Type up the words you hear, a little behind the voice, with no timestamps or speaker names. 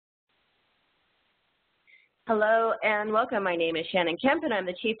Hello and welcome. My name is Shannon Kemp and I'm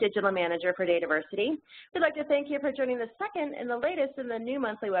the Chief Digital Manager for DATAVERSITY. We'd like to thank you for joining the second and the latest in the new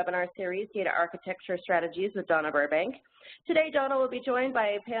monthly webinar series, Data Architecture Strategies with Donna Burbank. Today, Donna will be joined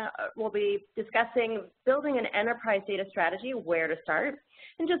by, we'll be discussing building an enterprise data strategy, where to start.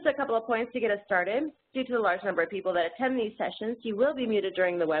 And just a couple of points to get us started. Due to the large number of people that attend these sessions, you will be muted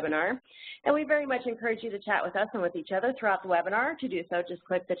during the webinar. And we very much encourage you to chat with us and with each other throughout the webinar. To do so, just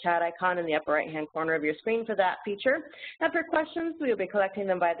click the chat icon in the upper right-hand corner of your screen for that feature. And for questions, we will be collecting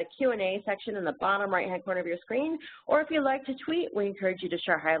them by the Q&A section in the bottom right-hand corner of your screen. Or if you'd like to tweet, we encourage you to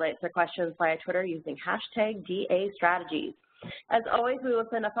share highlights or questions via Twitter using hashtag #DAStrategies. As always, we will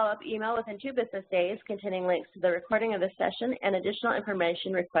send a follow-up email within 2 business days containing links to the recording of this session and additional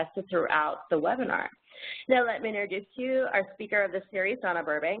information requested throughout the webinar. Now let me introduce to you our speaker of this series, Donna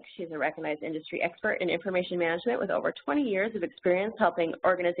Burbank. She's a recognized industry expert in information management with over 20 years of experience helping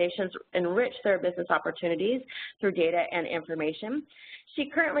organizations enrich their business opportunities through data and information. She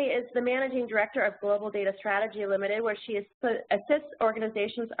currently is the Managing Director of Global Data Strategy Limited, where she assists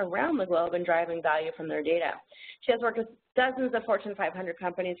organizations around the globe in driving value from their data. She has worked with dozens of Fortune 500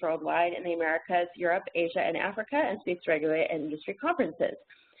 companies worldwide in the Americas, Europe, Asia, and Africa, and speaks regularly at industry conferences.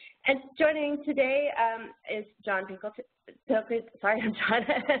 And joining today is John Pilkington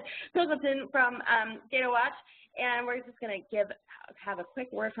from DataWatch, and we're just going to have a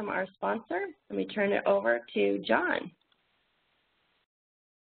quick word from our sponsor. Let me turn it over to John.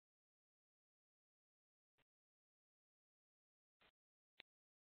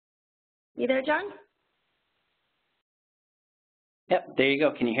 You there, John? Yep, there you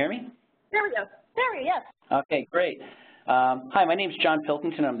go. Can you hear me? There we go. There, yes. Okay, great. Hi, my name is John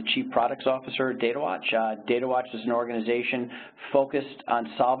Pilkington. I'm the Chief Products Officer at DataWatch. DataWatch is an organization focused on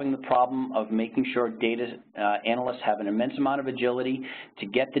solving the problem of making sure data analysts have an immense amount of agility to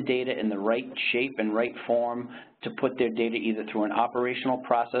get the data in the right shape and right form to put their data either through an operational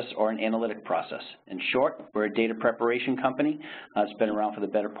process or an analytic process. In short, we're a data preparation company. It's been around for the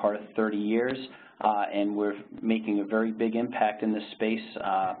better part of 30 years, and we're making a very big impact in this space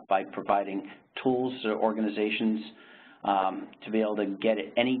by providing tools to organizations to be able to get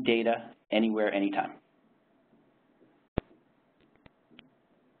any data, anywhere, anytime.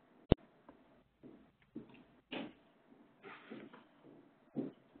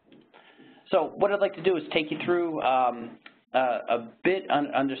 So what I'd like to do is take you through a bit on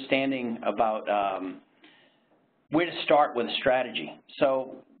understanding about where to start with a strategy.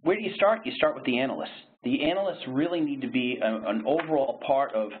 So where do you start? You start with the analysts. The analysts really need to be an overall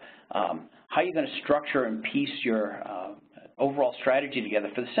part of how you're going to structure and piece your overall strategy together,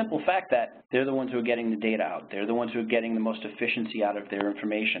 for the simple fact that they're the ones who are getting the data out. They're the ones who are getting the most efficiency out of their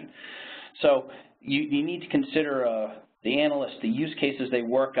information. So you need to consider the analysts, the use cases they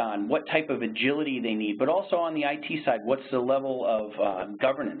work on, what type of agility they need, but also on the IT side, what's the level of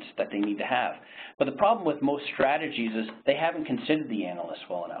governance that they need to have. But the problem with most strategies is they haven't considered the analysts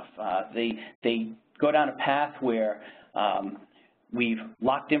well enough. They go down a path where we've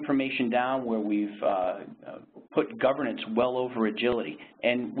locked information down, where we've put governance well over agility.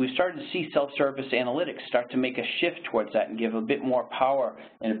 And we've started to see self-service analytics start to make a shift towards that and give a bit more power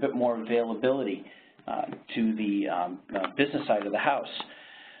and a bit more availability to the business side of the house.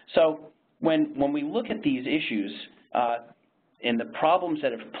 So when we look at these issues and the problems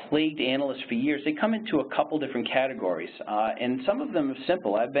that have plagued analysts for years, they come into a couple different categories. And some of them are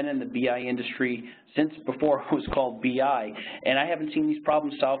simple. I've been in the BI industry since before it was called BI, and I haven't seen these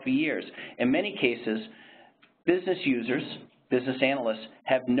problems solved for years. In many cases, business users, business analysts,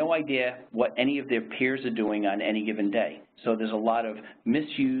 have no idea what any of their peers are doing on any given day. So there's a lot of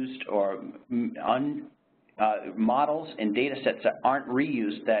misused or models and data sets that aren't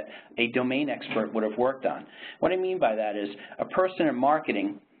reused that a domain expert would have worked on. What I mean by that is a person in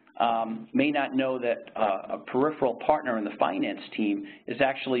marketing may not know that a peripheral partner in the finance team is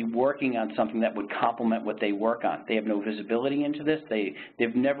actually working on something that would complement what they work on. They have no visibility into this.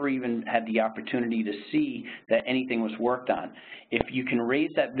 They've never even had the opportunity to see that anything was worked on. If you can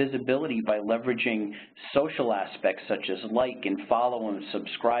raise that visibility by leveraging social aspects such as like and follow and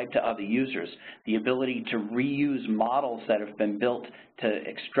subscribe to other users, the ability to reuse models that have been built to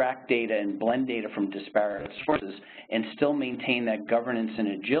extract data and blend data from disparate sources and still maintain that governance and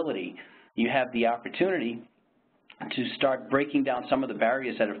agility, you have the opportunity to start breaking down some of the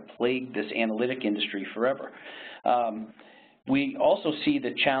barriers that have plagued this analytic industry forever. We also see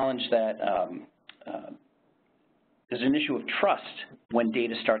the challenge that there's an issue of trust when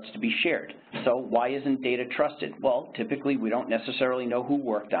data starts to be shared. So why isn't data trusted? Well, typically we don't necessarily know who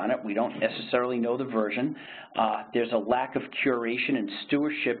worked on it. We don't necessarily know the version. There's a lack of curation and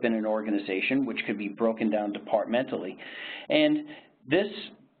stewardship in an organization, which could be broken down departmentally. And this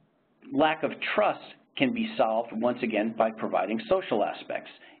lack of trust can be solved, once again, by providing social aspects.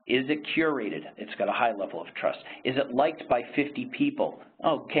 Is it curated? It's got a high level of trust. Is it liked by 50 people?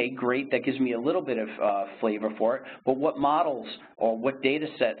 Okay, great, that gives me a little bit of flavor for it, but what models or what data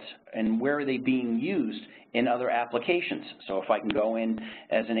sets and where are they being used in other applications? So if I can go in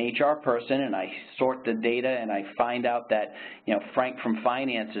as an HR person and I sort the data and I find out that, you know, Frank from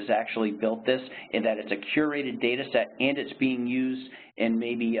finance has actually built this and that it's a curated data set and it's being used in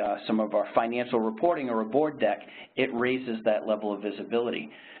maybe some of our financial reporting or a board deck, it raises that level of visibility.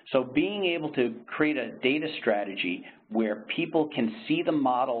 So being able to create a data strategy where people can see the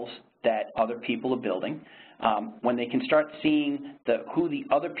models that other people are building, when they can start seeing who the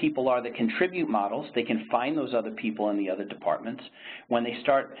other people are that contribute models, they can find those other people in the other departments. When they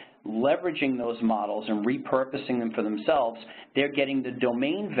start leveraging those models and repurposing them for themselves, they're getting the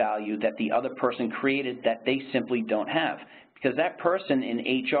domain value that the other person created that they simply don't have. Because that person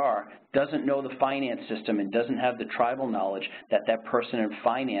in HR doesn't know the finance system and doesn't have the tribal knowledge that that person in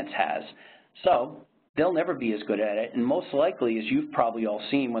finance has. So they'll never be as good at it, and most likely, as you've probably all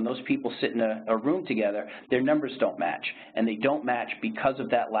seen, when those people sit in a room together, their numbers don't match, and they don't match because of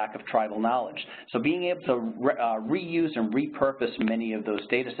that lack of tribal knowledge. So being able to reuse and repurpose many of those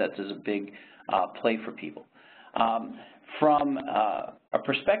data sets is a big play for people. From a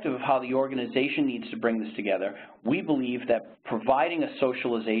perspective of how the organization needs to bring this together, we believe that providing a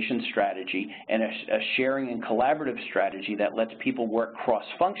socialization strategy and a sharing and collaborative strategy that lets people work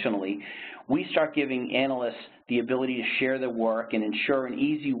cross-functionally, we start giving analysts the ability to share their work and ensure an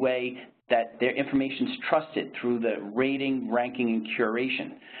easy way that their information is trusted through the rating, ranking, and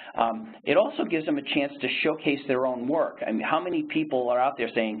curation. It also gives them a chance to showcase their own work. I mean, how many people are out there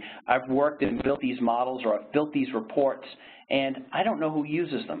saying, I've worked and built these models or I've built these reports, and I don't know who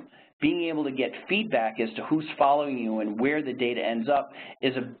uses them. Being able to get feedback as to who's following you and where the data ends up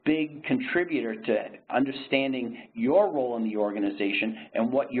is a big contributor to understanding your role in the organization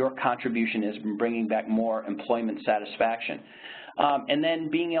and what your contribution is in bringing back more employment satisfaction. And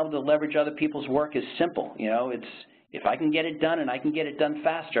then being able to leverage other people's work is simple. You know, if I can get it done and I can get it done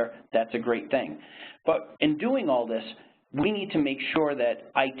faster, that's a great thing. But in doing all this, we need to make sure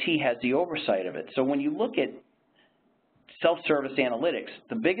that IT has the oversight of it. So when you look at self-service analytics,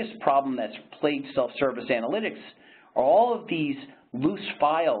 the biggest problem that's plagued self-service analytics are all of these loose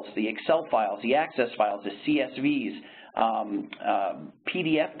files, the Excel files, the Access files, the CSVs,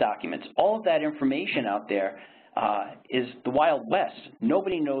 PDF documents. All of that information out there is the Wild West.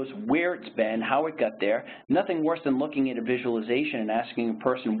 Nobody knows where it's been, how it got there. Nothing worse than looking at a visualization and asking a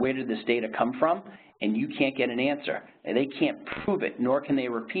person, where did this data come from? And you can't get an answer. And they can't prove it, nor can they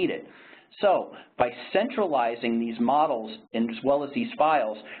repeat it. So by centralizing these models and as well as these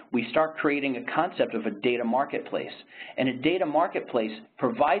files, we start creating a concept of a data marketplace. And a data marketplace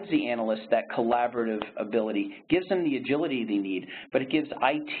provides the analysts that collaborative ability, gives them the agility they need, but it gives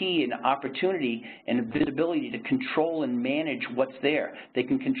IT an opportunity and a visibility to control and manage what's there. They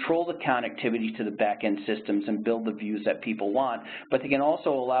can control the connectivity to the back-end systems and build the views that people want, but they can also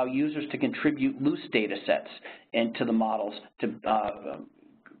allow users to contribute loose data sets into the models to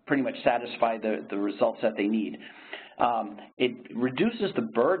pretty much satisfy the results that they need. It reduces the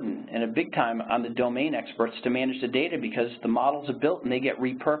burden, and a big time, on the domain experts to manage the data because the models are built and they get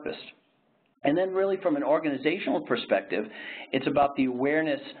repurposed. And then really from an organizational perspective, it's about the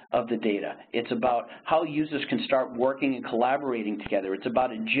awareness of the data. It's about how users can start working and collaborating together. It's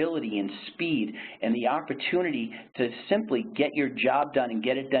about agility and speed and the opportunity to simply get your job done and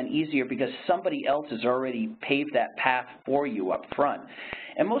get it done easier because somebody else has already paved that path for you up front.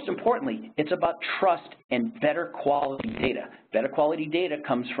 And most importantly, it's about trust and better quality data. Better quality data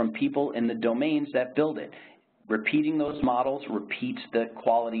comes from people in the domains that build it. Repeating those models repeats the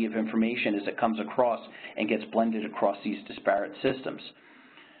quality of information as it comes across and gets blended across these disparate systems.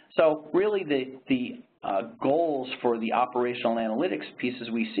 So really the goals for the operational analytics piece as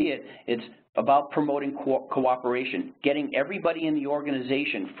we see it, it's about promoting cooperation, getting everybody in the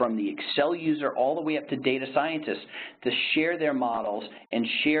organization from the Excel user all the way up to data scientists to share their models and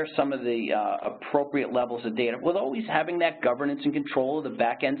share some of the appropriate levels of data, with always having that governance and control of the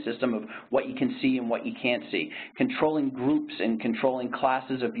back-end system of what you can see and what you can't see, controlling groups and controlling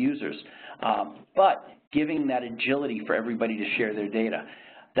classes of users, but giving that agility for everybody to share their data.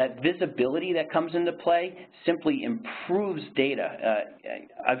 That visibility that comes into play simply improves data.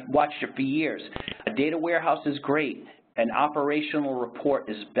 I've watched it for years. A data warehouse is great, an operational report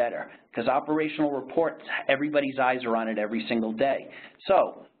is better, because operational reports, everybody's eyes are on it every single day.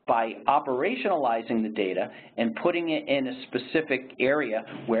 So by operationalizing the data and putting it in a specific area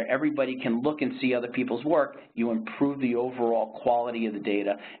where everybody can look and see other people's work, you improve the overall quality of the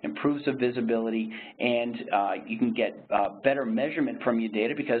data, improves the visibility, and you can get better measurement from your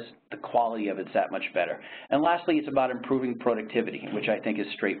data because the quality of it's that much better. And lastly, it's about improving productivity, which I think is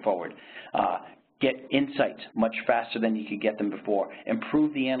straightforward. Get insights much faster than you could get them before.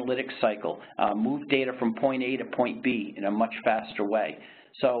 Improve the analytics cycle. Move data from point A to point B in a much faster way.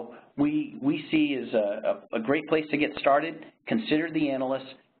 So we see as a great place to get started. Consider the analysts.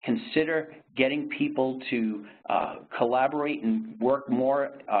 Consider getting people to collaborate and work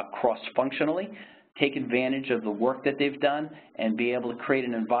more cross-functionally, take advantage of the work that they've done, and be able to create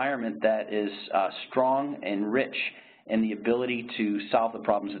an environment that is strong and rich in the ability to solve the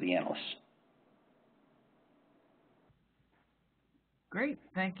problems of the analysts. Great,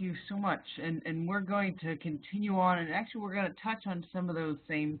 thank you so much. And we're going to continue on, and actually we're going to touch on some of those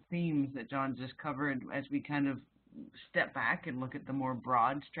same themes that John just covered as we kind of step back and look at the more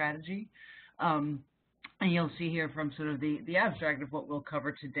broad strategy. And you'll see here from sort of the abstract of what we'll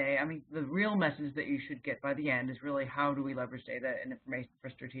cover today. I mean, the real message that you should get by the end is really how do we leverage data and information for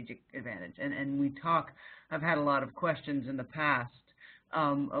strategic advantage. And I've had a lot of questions in the past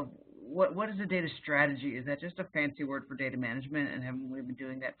of what is a data strategy? Is that just a fancy word for data management, and haven't we been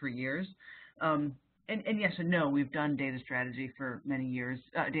doing that for years? And yes and no, we've done data strategy for many years,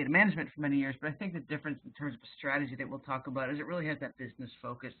 data management for many years, but I think the difference in terms of a strategy that we'll talk about is it really has that business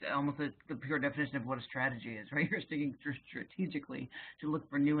focus, almost the pure definition of what a strategy is, right? You're thinking strategically to look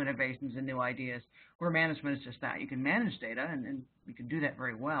for new innovations and new ideas, where management is just that. You can manage data, and you can do that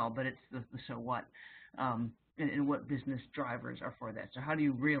very well, but it's the so what. And what business drivers are for that. So how do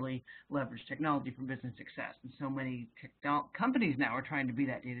you really leverage technology for business success? And so many companies now are trying to be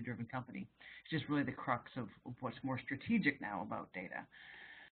that data-driven company. It's just really the crux of what's more strategic now about data.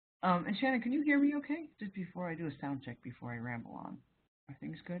 And Shannon, can you hear me okay? Just before I do a sound check, before I ramble on. Are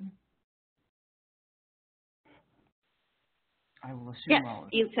things good? I will assume yes, all of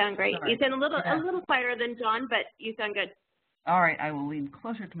you sound great. Sorry. You sound a little quieter than John, but you sound good. All right, I will lean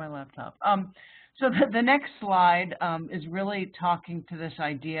closer to my laptop. So the next slide is really talking to this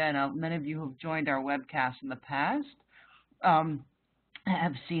idea, and many of you who have joined our webcast in the past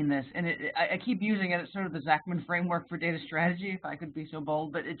have seen this, and I keep using it. It's sort of the Zachman framework for data strategy, if I could be so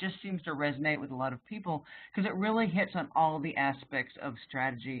bold, but it just seems to resonate with a lot of people because it really hits on all the aspects of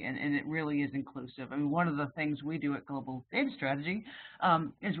strategy, and it really is inclusive. I mean, one of the things we do at Global Data Strategy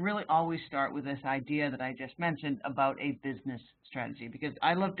is really always start with this idea that I just mentioned about a business strategy, because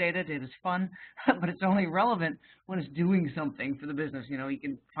I love data. Data's fun, but it's only relevant when it's doing something for the business. You know, you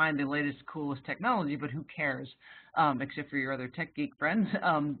can find the latest, coolest technology, but who cares? Except for your other tech geek friends,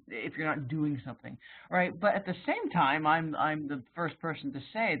 if you're not doing something, right? But at the same time, I'm the first person to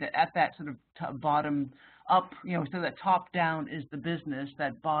say that at that sort of bottom up, you know, so that top down is the business,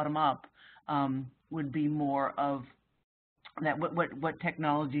 that bottom up would be more of that what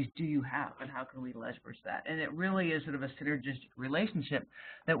technologies do you have and how can we leverage that? And it really is sort of a synergistic relationship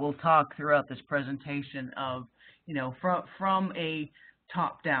that we'll talk throughout this presentation of, you know, from a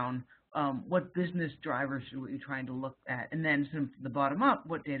top down, what business drivers are we trying to look at? And then from the bottom up,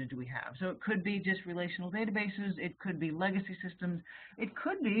 what data do we have? So it could be just relational databases. It could be legacy systems. It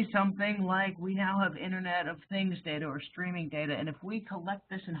could be something like we now have Internet of Things data or streaming data. And if we collect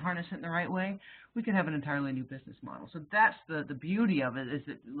this and harness it in the right way, we can have an entirely new business model. So that's the beauty of it, is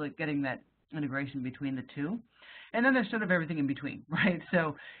that, like, getting that integration between the two. And then there's sort of everything in between, right?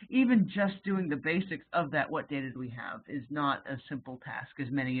 So even just doing the basics of that, what data do we have, is not a simple task, as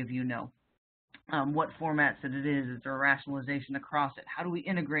many of you know. What formats that it is there a rationalization across it? How do we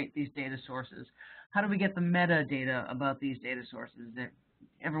integrate these data sources? How do we get the metadata about these data sources? That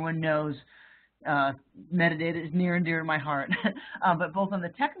everyone knows metadata is near and dear to my heart, but both on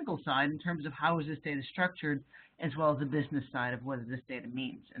the technical side, in terms of how is this data structured, as well as the business side of what this data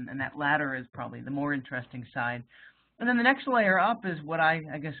means. And that latter is probably the more interesting side. And then the next layer up is what I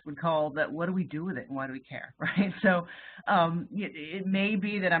guess would call that, what do we do with it and why do we care, right? So it may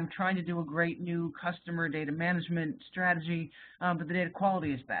be that I'm trying to do a great new customer data management strategy, but the data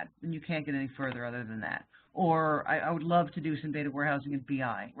quality is bad and you can't get any further other than that. or I would love to do some data warehousing and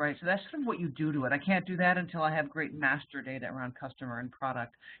BI, right? So that's sort of what you do to it. I can't do that until I have great master data around customer and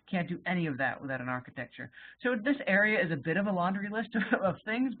product. Can't do any of that without an architecture. So this area is a bit of a laundry list of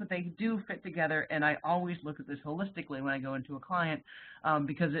things, but they do fit together, and I always look at this holistically when I go into a client,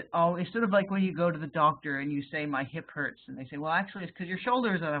 because it's sort of like when you go to the doctor and you say, my hip hurts, and they say, well, actually, it's because your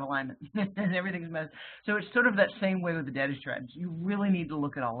shoulder is out of alignment and everything's messed. So it's sort of that same way with the data strategy. You really need to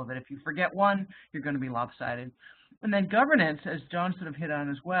look at all of it. If you forget one, you're going to be lopsided. And then governance, as John sort of hit on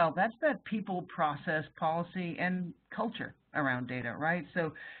as well, that's that people, process, policy, and culture around data, right?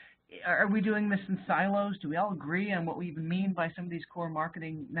 So are we doing this in silos? Do we all agree on what we even mean by some of these core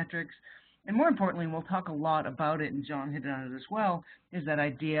marketing metrics? And more importantly, and we'll talk a lot about it, and John hit on it as well, is that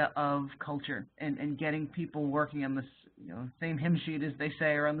idea of culture and getting people working on this, same hymn sheet, as they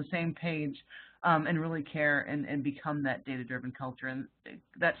say, or on the same page, and really care and become that data-driven culture. And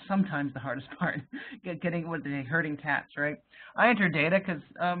that's sometimes the hardest part, getting what they herding cats, right? I enter data because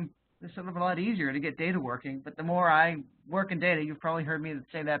it's sort of a lot easier to get data working, but the more I work in data, you've probably heard me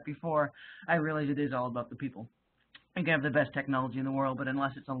say that before, I realize it is all about the people. You can have the best technology in the world, but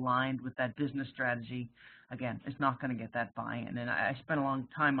unless it's aligned with that business strategy, again, it's not going to get that buy-in. And I spent a long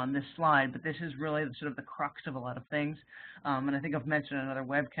time on this slide, but this is really sort of the crux of a lot of things. And I think I've mentioned in another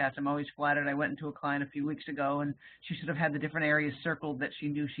webcast, I'm always flattered. I went into a client a few weeks ago, and she sort of had the different areas circled that she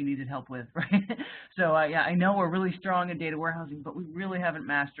knew she needed help with, right? So, yeah, I know we're really strong in data warehousing, but we really haven't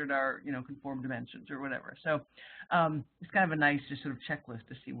mastered our, conform dimensions or whatever. So it's kind of a nice just sort of checklist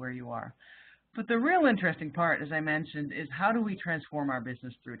to see where you are. But the real interesting part, as I mentioned, is how do we transform our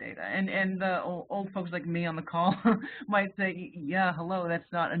business through data? And the old folks like me on the call might say, yeah, hello, that's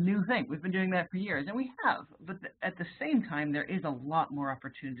not a new thing. We've been doing that for years, and we have. But at the same time, there is a lot more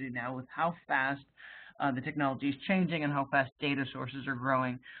opportunity now with how fast the technology is changing and how fast data sources are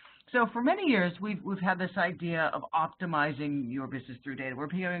growing. So for many years, we've had this idea of optimizing your business through data. We're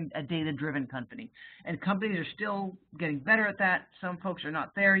becoming a data-driven company, and companies are still getting better at that. Some folks are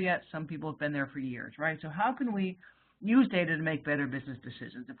not there yet. Some people have been there for years, right? So how can we use data to make better business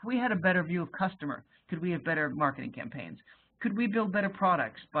decisions? If we had a better view of customer, could we have better marketing campaigns? Could we build better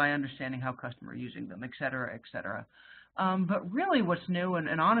products by understanding how customers are using them, et cetera, et cetera? But really what's new,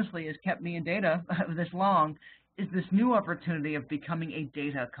 and honestly has kept me in data this long, is this new opportunity of becoming a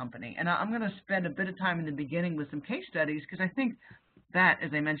data company. And I'm going to spend a bit of time in the beginning with some case studies, because I think that,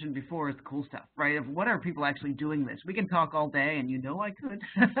 as I mentioned before, is the cool stuff, right? Of what are people actually doing this? We can talk all day, and I could,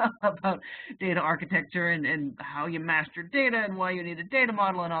 about data architecture and how you master data and why you need a data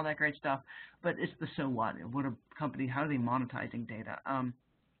model and all that great stuff. But it's the so what. What are companies, how are they monetizing data? And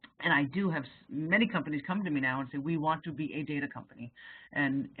I do have many companies come to me now and say, we want to be a data company.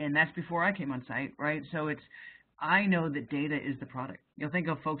 And that's before I came on site, right? So I know that data is the product. Think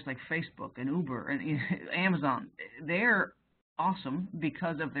of folks like Facebook and Uber and Amazon. They're awesome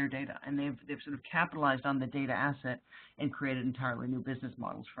because of their data, and they've sort of capitalized on the data asset and created entirely new business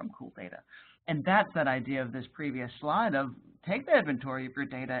models from cool data. And that's that idea of this previous slide of take the inventory of your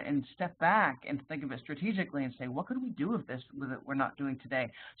data and step back and think of it strategically and say, what could we do with this that we're not doing today?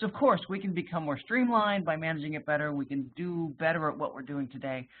 So, of course, we can become more streamlined by managing it better. We can do better at what we're doing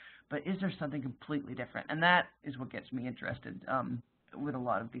today. But is there something completely different? And that is what gets me interested with a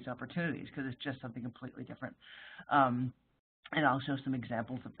lot of these opportunities, because it's just something completely different. And I'll show some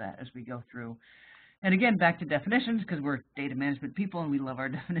examples of that as we go through. And again, back to definitions, because we're data management people and we love our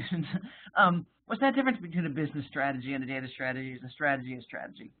definitions. What's that difference between a business strategy and a data strategy? A strategy is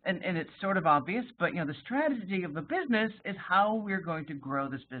strategy. And it's sort of obvious, but the strategy of the business is how we're going to grow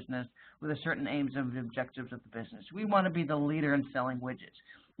this business with a certain aims and objectives of the business. We want to be the leader in selling widgets.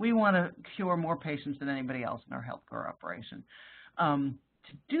 We want to cure more patients than anybody else in our healthcare operation. To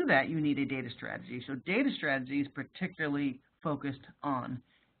do that, you need a data strategy. So data strategy is particularly focused on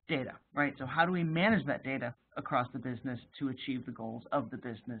data, right? So how do we manage that data across the business to achieve the goals of the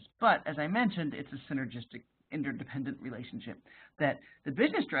business? But as I mentioned, it's a synergistic, interdependent relationship that the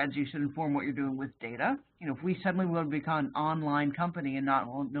business strategy should inform what you're doing with data. If we suddenly want to become an online company and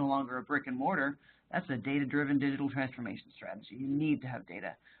no longer a brick and mortar, that's a data-driven digital transformation strategy. You need to have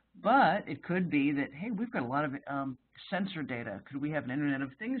data. But it could be that, hey, we've got a lot of sensor data. Could we have an Internet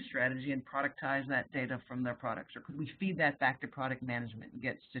of Things strategy and productize that data from their products? Or could we feed that back to product management and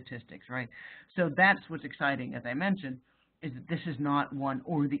get statistics, right? So that's what's exciting, as I mentioned, is that this is not one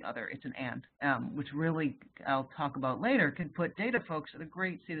or the other. It's an and, which really I'll talk about later, can put data folks at a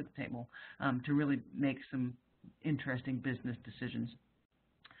great seat at the table to really make some interesting business decisions.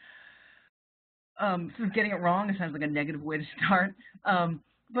 Sort of getting it wrong, it sounds like a negative way to start.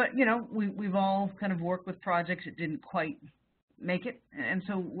 But, we've all kind of worked with projects that didn't quite make it. And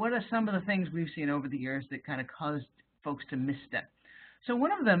so what are some of the things we've seen over the years that kind of caused folks to misstep? So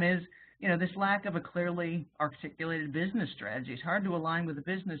one of them is, this lack of a clearly articulated business strategy. It's hard to align with the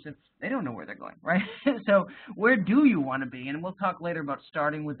business if they don't know where they're going, right? So where do you want to be? And we'll talk later about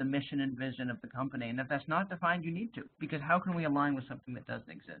starting with the mission and vision of the company. And if that's not defined, you need to, because how can we align with something that doesn't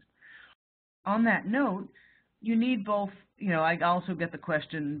exist? On that note, you need both. I also get the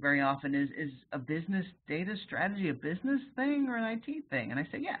question very often, is a business data strategy a business thing or an IT thing? And I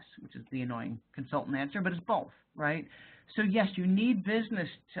say yes, which is the annoying consultant answer, but it's both, right? So yes, you need business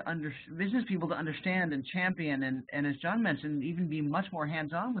people to understand and champion, and as John mentioned, even be much more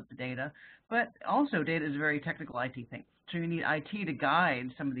hands-on with the data. But also, data is a very technical IT thing. So you need IT to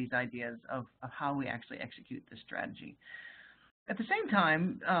guide some of these ideas of how we actually execute this strategy. At the same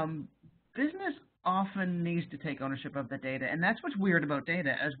time, business often needs to take ownership of the data, and that's what's weird about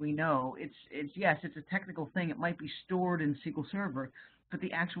data. As we know, yes, it's a technical thing. It might be stored in SQL Server, but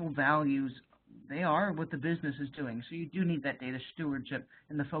the actual values, they are what the business is doing. So you do need that data stewardship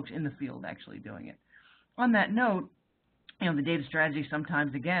and the folks in the field actually doing it. On that note, the data strategy,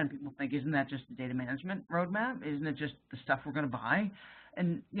 sometimes, again, people think, isn't that just the data management roadmap? Isn't it just the stuff we're going to buy?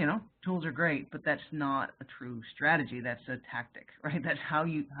 And, tools are great, but that's not a true strategy. That's a tactic, right? That's how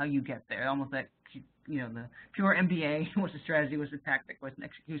you get there. Almost that, the pure MBA, what's a strategy, what's a tactic, what's an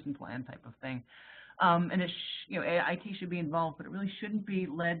execution plan type of thing. And IT should be involved, but it really shouldn't be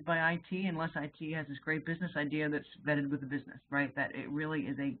led by IT unless IT has this great business idea that's vetted with the business, right? That it really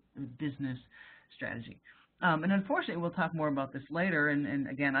is a business strategy. And unfortunately, we'll talk more about this later. And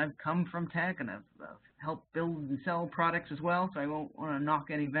again, I've come from tech, and I've helped build and sell products as well, so I won't want to knock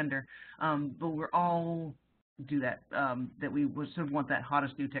any vendor. But we're all do that, that we would sort of want that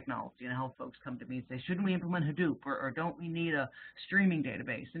hottest new technology, and help folks come to me and say, shouldn't we implement Hadoop, or don't we need a streaming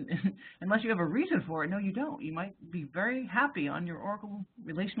database? And unless you have a reason for it, no, you don't. You might be very happy on your Oracle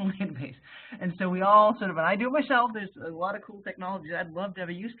relational database. And so we all sort of, and I do it myself, there's a lot of cool technologies I'd love to have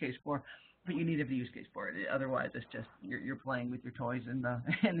a use case for, but you need to have a use case for it. Otherwise, it's just you're playing with your toys in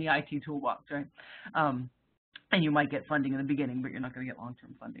the IT toolbox, right? And you might get funding in the beginning, but you're not going to get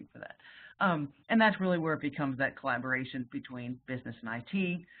long-term funding for that. And that's really where it becomes that collaboration between business and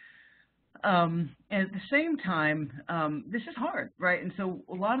IT. And at the same time, this is hard, right? And so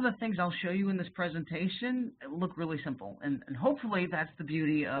a lot of the things I'll show you in this presentation look really simple. And hopefully that's the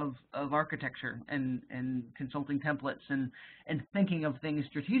beauty of architecture and consulting templates and thinking of things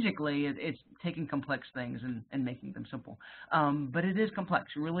strategically. It's taking complex things and making them simple. But it is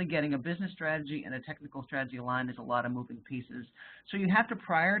complex. Really getting a business strategy and a technical strategy aligned is a lot of moving pieces. So you have to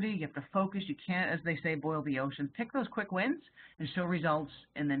priority, you have to focus. You can't, as they say, boil the ocean. Pick those quick wins and show results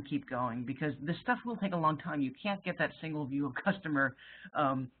and then keep going, because this stuff will take a long time. You can't get that single view of customer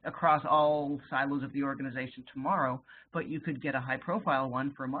across all silos of the organization tomorrow, but you could get a high-profile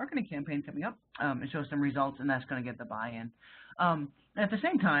one for a marketing campaign coming up and show some results, and that's going to get the buy-in. At the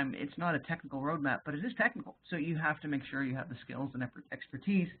same time, it's not a technical roadmap, but it is technical. So you have to make sure you have the skills and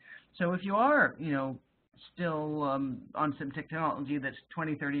expertise. So if you are, still on some technology that's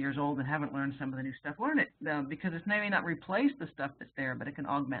 20, 30 years old and haven't learned some of the new stuff, learn it, because it may not replace the stuff that's there, but it can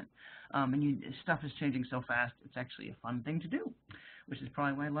augment. And stuff is changing so fast, it's actually a fun thing to do, which is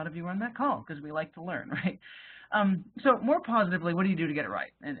probably why a lot of you are on that call, because we like to learn, right? So more positively, what do you do to get it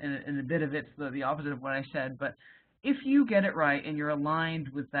right? And a bit of it's the opposite of what I said, but if you get it right and you're aligned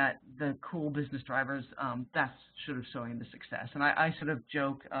with the cool business drivers, that's sort of showing the success. And I sort of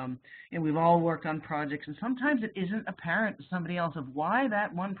joke, we've all worked on projects, and sometimes it isn't apparent to somebody else of why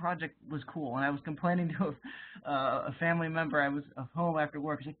that one project was cool. And I was complaining to a family member. I was home after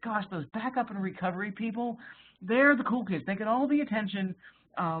work. I said, gosh, those backup and recovery people, they're the cool kids. They get all the attention,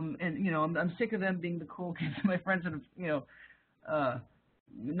 and, I'm sick of them being the cool kids. My friends sort of,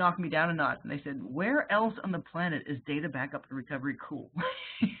 knocked me down a notch, and they said, where else on the planet is data backup and recovery cool?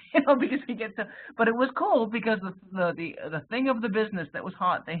 Because we get to, but it was cool because the thing of the business that was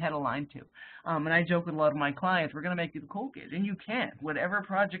hot, they had aligned to. And I joke with a lot of my clients, we're going to make you the cool kid, and you can. Whatever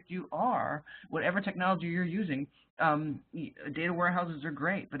project you are, whatever technology you're using, data warehouses are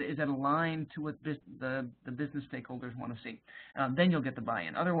great, but is it aligned to what the business stakeholders want to see? Then you'll get the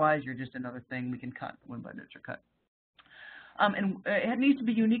buy-in. Otherwise, you're just another thing we can cut when budgets are cut. And it needs to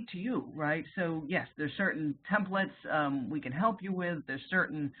be unique to you, right? So yes, there's certain templates we can help you with. There's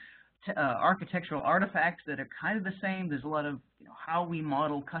certain architectural artifacts that are kind of the same. There's a lot of how we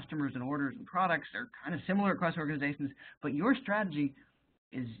model customers and orders and products are kind of similar across organizations, but your strategy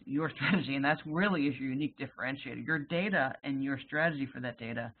is your strategy, and that's really is your unique differentiator. Your data and your strategy for that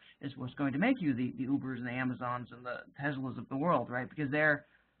data is what's going to make you the Ubers and the Amazons and the Teslas of the world, right? Because they're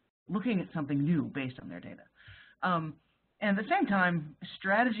looking at something new based on their data. And at the same time,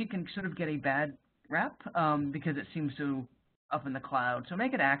 strategy can sort of get a bad rap because it seems so up in the cloud. So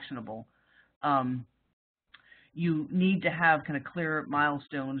make it actionable. You need to have kind of clear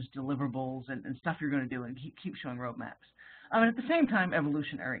milestones, deliverables, and stuff you're going to do, and keep showing roadmaps. And at the same time,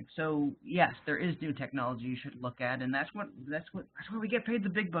 evolutionary. So yes, there is new technology you should look at, and that's where we get paid the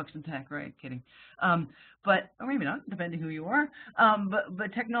big bucks in tech, right? Kidding. But or maybe not, depending who you are.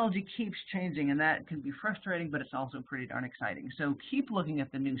 But technology keeps changing, and that can be frustrating, but it's also pretty darn exciting. So keep looking at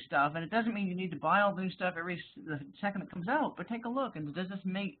the new stuff, and it doesn't mean you need to buy all the new stuff every second it comes out, but take a look, and does this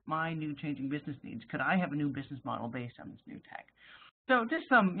meet my new changing business needs? Could I have a new business model based on this new tech? So just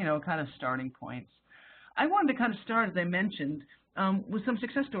some, kind of starting points. I wanted to kind of start, as I mentioned, with some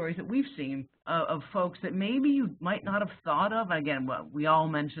success stories that we've seen of folks that maybe you might not have thought of. Again, we all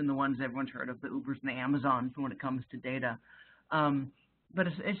mentioned the ones everyone's heard of, the Ubers and the Amazons when it comes to data. But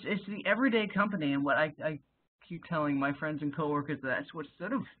it's the everyday company, and what I keep telling my friends and coworkers, that's what's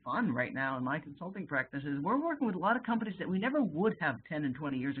sort of fun right now in my consulting practice, is we're working with a lot of companies that we never would have 10 and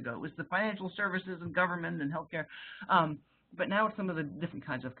 20 years ago. It was the financial services and government and healthcare. But now it's some of the different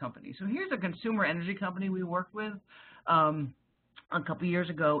kinds of companies. So here's a consumer energy company we worked with a couple years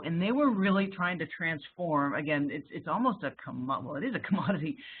ago, and they were really trying to transform. Again, it's almost it is a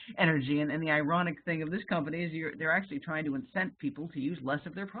commodity energy, and the ironic thing of this company is they're actually trying to incent people to use less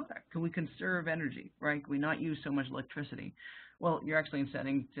of their product. Can we conserve energy, right? Can we not use so much electricity? Well, you're actually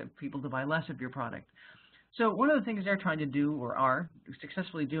incenting people to buy less of your product. So one of the things they're trying to do, or are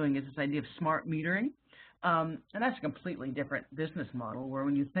successfully doing, is this idea of smart metering. And that's a completely different business model, where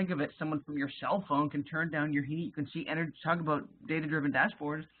when you think of it, someone from your cell phone can turn down your heat. You can see energy. Talk about data-driven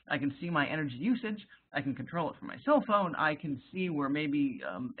dashboards. I can see my energy usage. I can control it from my cell phone. I can see where maybe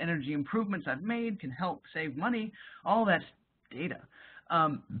energy improvements I've made can help save money. All that's data.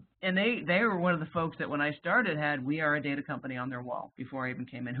 And they were one of the folks that when I started had "We are a data company" on their wall before I even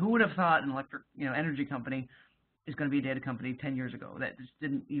came in. Who would have thought an electric, energy company is going to be a data company 10 years ago? That just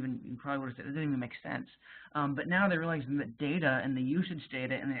didn't even, you probably would have said, it didn't even make sense. But now they're realizing that data and the usage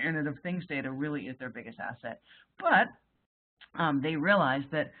data and the Internet of Things data really is their biggest asset. But they realized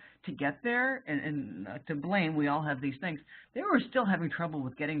that to get there, and to blame, we all have these things, they were still having trouble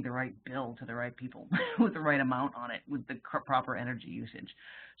with getting the right bill to the right people with the right amount on it, with the proper energy usage.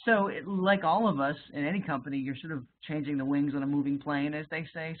 So like all of us in any company, you're sort of changing the wings on a moving plane, as they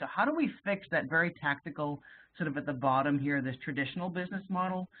say. So how do we fix that very tactical, sort of at the bottom here, this traditional business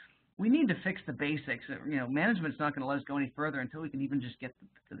model? We need to fix the basics. Management's not going to let us go any further until we can even just get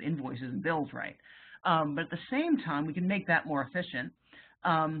the invoices and bills right. But at the same time, we can make that more efficient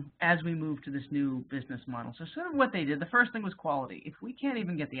as we move to this new business model. So sort of what they did, the first thing was quality. If we can't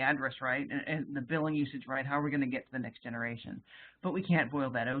even get the address right and the billing usage right, how are we going to get to the next generation? But we can't boil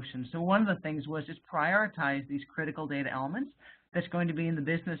that ocean. So one of the things was just prioritize these critical data elements that's going to be in the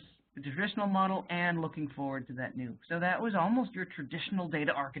business, the traditional model, and looking forward to that new. So that was almost your traditional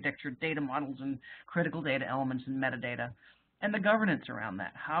data architecture, data models and critical data elements and metadata. And the governance around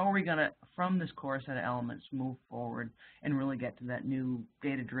that. How are we going to, from this core set of elements, move forward and really get to that new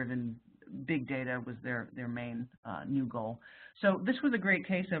data-driven, big data was their main new goal. So this was a great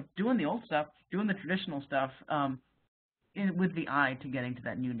case of doing the old stuff, doing the traditional stuff with the eye to getting to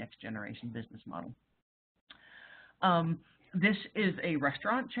that new next generation business model. This is a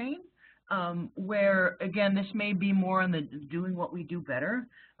restaurant chain. Where, again, this may be more on the doing what we do better,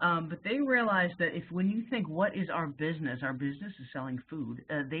 but they realized that when you think, what is our business is selling food,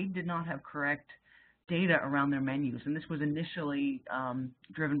 they did not have correct data around their menus, and this was initially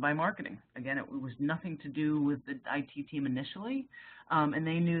driven by marketing. Again, it was nothing to do with the IT team initially, and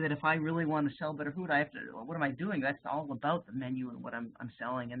they knew that if I really want to sell better food, I have to, what am I doing? That's all about the menu and what I'm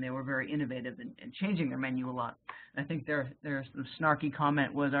selling, and they were very innovative in changing their menu a lot. And I think their sort of snarky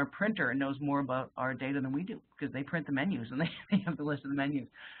comment was, our printer knows more about our data than we do, because they print the menus and they have the list of the menus.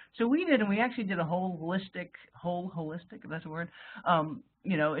 So we did, and we actually did a holistic, if that's a word.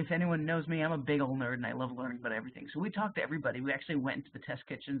 If anyone knows me, I'm a big old nerd and I love learning about everything. So we talked to everybody. We actually went into the test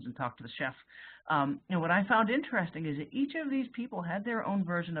kitchens and talked to the chef. And what I found interesting is that each of these people had their own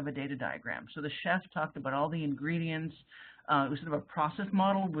version of a data diagram. So the chef talked about all the ingredients. It was sort of a process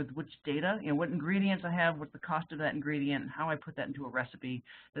model with which data, what ingredients I have, what's the cost of that ingredient, and how I put that into a recipe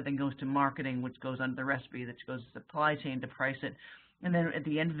that then goes to marketing, which goes onto the recipe, that goes to supply chain to price it. And then at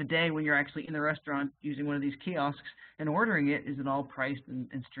the end of the day, when you're actually in the restaurant using one of these kiosks and ordering it, is it all priced and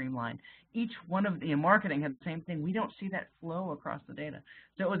streamlined? Each one of the marketing had the same thing. We don't see that flow across the data.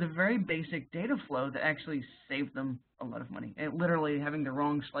 So it was a very basic data flow that actually saved them a lot of money. And literally having the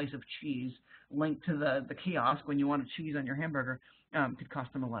wrong slice of cheese linked to the kiosk when you wanted cheese on your hamburger could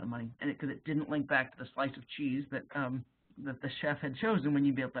cost them a lot of money. And because it didn't link back to the slice of cheese that that the chef had chosen when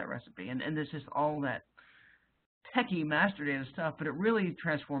you built that recipe. And there's just all that techie master data stuff, but it really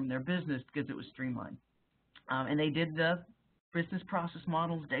transformed their business because it was streamlined. And they did the business process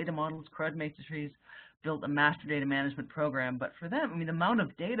models, data models, CRUD matrices, built a master data management program. But for them, I mean, the amount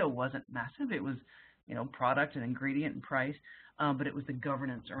of data wasn't massive. It was, you know, product and ingredient and price, but it was the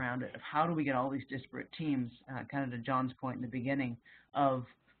governance around it of how do we get all these disparate teams, kind of to John's point in the beginning, of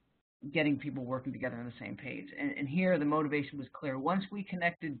getting people working together on the same page. And here the motivation was clear. Once we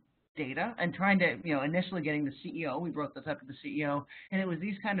connected data and trying to, you know, initially getting the CEO, we brought this up to the CEO, and it was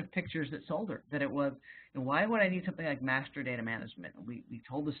these kind of pictures that sold her, that it was, you know, why would I need something like master data management? We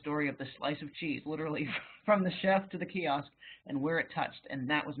told the story of the slice of cheese, literally from the chef to the kiosk and where it touched, and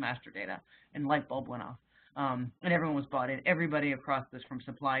that was master data, and light bulb went off. And everyone was bought in. Everybody across this, from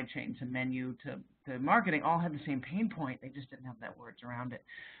supply chain to menu to marketing, all had the same pain point. They just didn't have that words around it.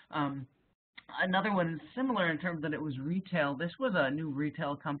 Another one similar in terms that it was retail. This was a new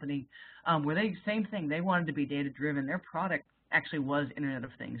retail company where they, same thing, they wanted to be data-driven. Their product actually was Internet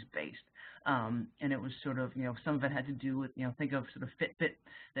of Things based. And it was sort of, you know, some of it had to do with, you know, think of sort of Fitbit,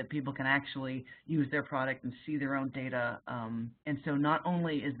 that people can actually use their product and see their own data. And so not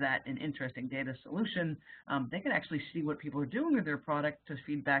only is that an interesting data solution, they can actually see what people are doing with their product to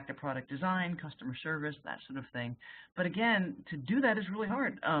feed back to product design, customer service, that sort of thing. But again, to do that is really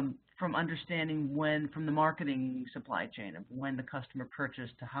hard. From understanding when, from the marketing supply chain of when the customer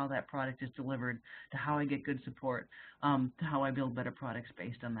purchased to how that product is delivered, to how I get good support, to how I build better products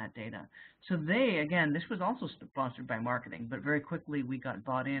based on that data. So they, again, this was also sponsored by marketing, but very quickly we got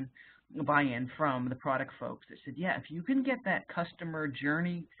buy-in from the product folks that said, yeah, if you can get that customer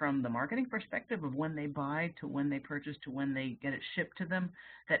journey from the marketing perspective of when they buy to when they purchase to when they get it shipped to them,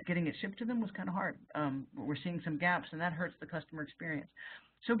 that getting it shipped to them was kind of hard. We're seeing some gaps, and that hurts the customer experience.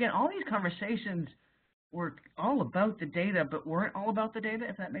 So again, all these conversations were all about the data, but weren't all about the data,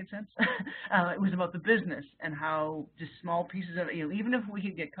 if that made sense. It was about the business and how just small pieces of it, you know, even if we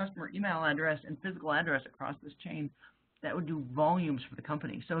could get customer email address and physical address across this chain, that would do volumes for the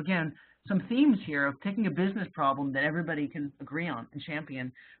company. So again, some themes here of picking a business problem that everybody can agree on and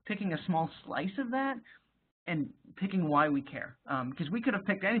champion, picking a small slice of that, and picking why we care. Because we could have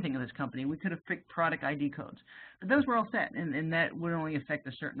picked anything in this company. We could have picked product ID codes. But those were all set, and that would only affect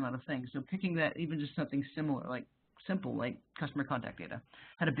a certain amount of things. So picking that, even just something similar, like simple, like customer contact data,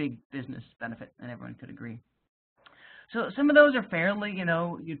 had a big business benefit, and everyone could agree. So some of those are fairly, you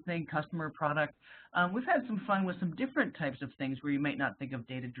know, you'd think customer, product. We've had some fun with some different types of things where you might not think of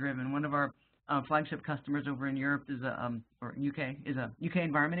data-driven. One of our flagship customers over in Europe is or UK is a UK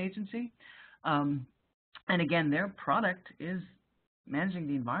environment agency. And again, their product is managing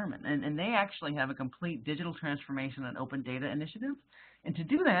the environment. And they actually have a complete digital transformation and open data initiative. And to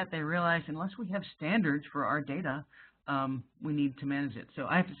do that, they realized unless we have standards for our data, we need to manage it. So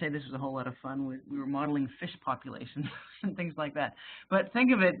I have to say this was a whole lot of fun. We were modeling fish populations and things like that. But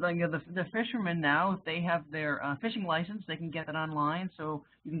think of it, like, you know, the fishermen now, if they have their fishing license, they can get that online. So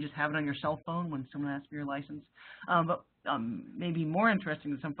you can just have it on your cell phone when someone asks for your license. But maybe more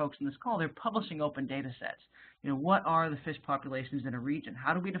interesting than some folks in this call, they're publishing open data sets. You know, what are the fish populations in a region?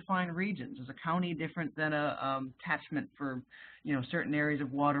 How do we define regions? Is a county different than a catchment for, you know, certain areas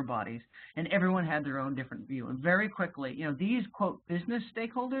of water bodies? And everyone had their own different view. And very quickly, you know, these, quote, business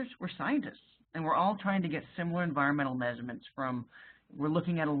stakeholders were scientists. And we're all trying to get similar environmental measurements from, we're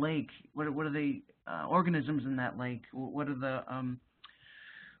looking at a lake. What are the organisms in that lake? What are the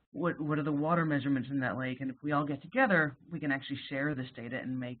what are the water measurements in that lake? And if we all get together, we can actually share this data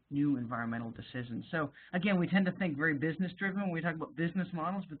and make new environmental decisions. So again, we tend to think very business-driven when we talk about business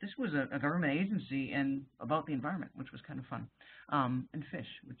models, but this was a government agency and about the environment, which was kind of fun. And fish,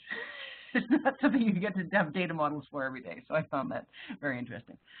 which is not something you get to have data models for every day. So I found that very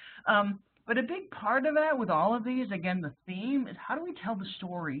interesting. But a big part of that with all of these, again, the theme is how do we tell the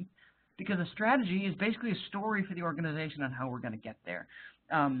story? Because a strategy is basically a story for the organization on how we're going to get there.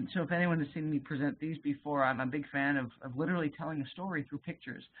 So if anyone has seen me present these before, I'm a big fan of literally telling a story through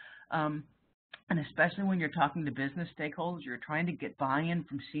pictures. And especially when you're talking to business stakeholders, you're trying to get buy-in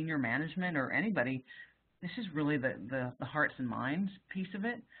from senior management or anybody, this is really the hearts and minds piece of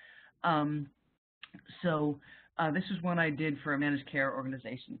it. This is one I did for a managed care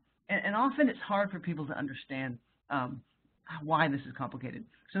organization. And often it's hard for people to understand why this is complicated.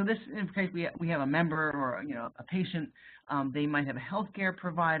 So this, in case we have a member or, you know, a patient, they might have a healthcare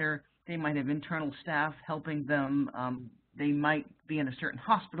provider, they might have internal staff helping them, they might be in a certain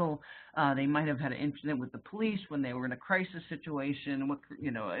hospital, they might have had an incident with the police when they were in a crisis situation,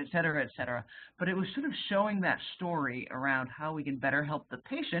 you know, et cetera, et cetera. But it was sort of showing that story around how we can better help the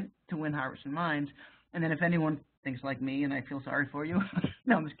patient to win hearts and minds, And then if anyone thinks like me, and I feel sorry for you,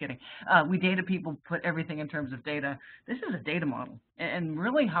 no, I'm just kidding. We data people put everything in terms of data. This is a data model. And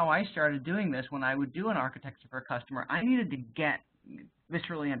really how I started doing this, when I would do an architecture for a customer, I needed to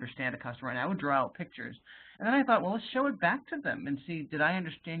viscerally understand a customer, and I would draw out pictures. And then I thought, well, let's show it back to them and see, did I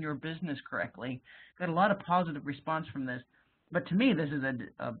understand your business correctly? Got a lot of positive response from this. But to me, this is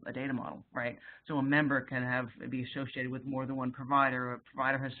a data model, right? So a member can be associated with more than one provider. A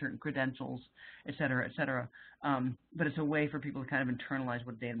provider has certain credentials, et cetera, et cetera. But it's a way for people to kind of internalize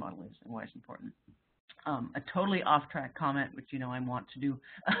what a data model is and why it's important. A totally off-track comment, which you know I want to do.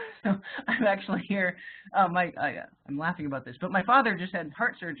 So I'm actually here. I'm laughing about this, but my father just had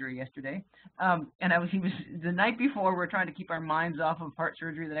heart surgery yesterday, and he was the night before. We were trying to keep our minds off of heart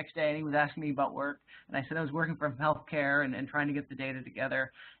surgery the next day, and he was asking me about work, and I said I was working for healthcare and trying to get the data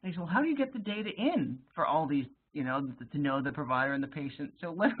together. And he said, well, how do you get the data in for all these? You know, to know the provider and the patient.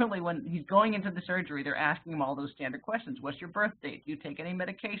 So literally when he's going into the surgery, they're asking him all those standard questions. What's your birth date? Do you take any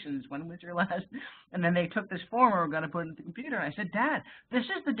medications? When was your last? And then they took this form and were going to put it in the computer. And I said, Dad, this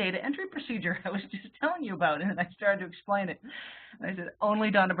is the data entry procedure I was just telling you about. And I started to explain it. And I said,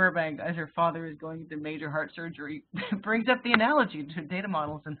 only Donna Burbank, as her father is going into major heart surgery, brings up the analogy to data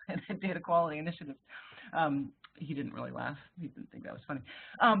models and data quality initiatives. He didn't really laugh. He didn't think that was funny.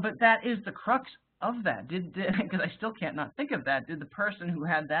 But that is the crux of that, because I still can't not think of that. Did the person who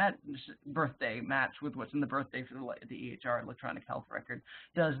had that birthday match with what's in the birthday for the EHR, electronic health record?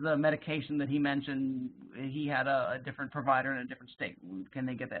 Does the medication that he mentioned, he had a different provider in a different state? Can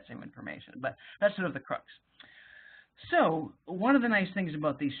they get that same information? But that's sort of the crux. So one of the nice things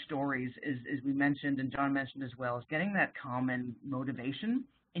about these stories is we mentioned, and John mentioned as well, is getting that common motivation.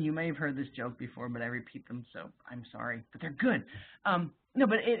 And you may have heard this joke before, but I repeat them, so I'm sorry, but they're good. No,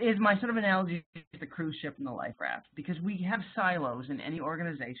 but it is my sort of analogy to the cruise ship and the life raft, because we have silos in any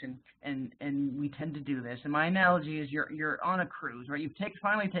organization, and we tend to do this. And my analogy is you're on a cruise, right? You've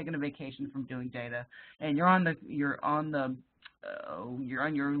finally taken a vacation from doing data, and you're on your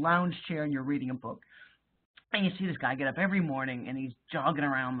lounge chair and you're reading a book, and you see this guy get up every morning and he's jogging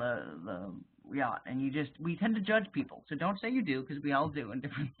around the yacht, and we tend to judge people. So don't say you do, because we all do, and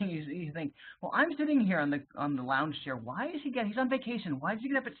different things. You think, well, I'm sitting here on the lounge chair. Why is he's on vacation? Why does he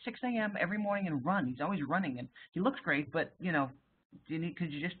get up at 6 a.m. every morning and run? He's always running, and he looks great, but you know,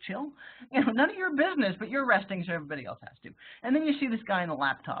 could you just chill? You know, none of your business, but you're resting, so everybody else has to. And then you see this guy on the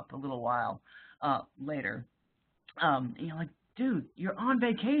laptop a little while later, and you're like, dude, you're on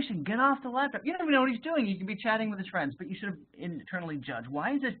vacation. Get off the laptop. You don't even know what he's doing. He could be chatting with his friends, but you should have internally judged.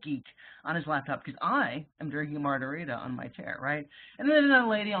 Why is this geek on his laptop? Because I am drinking a margarita on my chair, right? And then there's another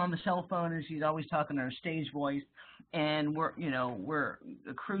lady on the cell phone, and she's always talking in her stage voice, and we're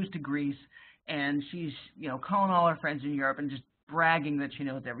a cruise to Greece, and she's, calling all her friends in Europe and just bragging that she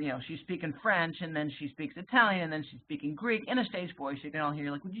knows she's speaking French, and then she speaks Italian, and then she's speaking Greek in a stage voice. You can all hear,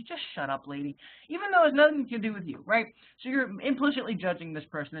 like, would you just shut up, lady? Even though it has nothing to do with you, right? So you're implicitly judging this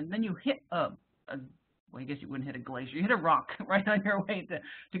person, and then you hit well, I guess you wouldn't hit a glacier. You hit a rock right on your way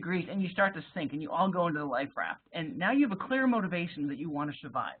to Greece, and you start to sink, and you all go into the life raft. And now you have a clear motivation that you want to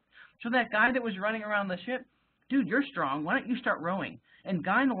survive. So that guy that was running around the ship, dude, you're strong. Why don't you start rowing? And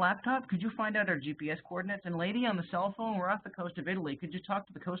guy on the laptop, could you find out our GPS coordinates? And lady on the cell phone, we're off the coast of Italy. Could you talk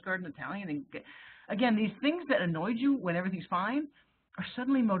to the Coast Guard in Italian? And again, these things that annoyed you when everything's fine are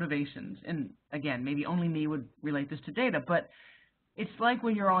suddenly motivations. And again, maybe only me would relate this to data, but it's like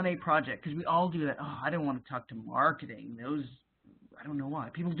when you're on a project, because we all do that. Oh, I don't want to talk to marketing. I don't know why.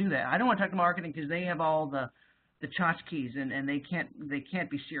 People do that. I don't want to talk to marketing because they have all the tchotchkes and they can't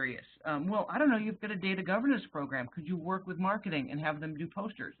be serious. Well, I don't know, you've got a data governance program. Could you work with marketing and have them do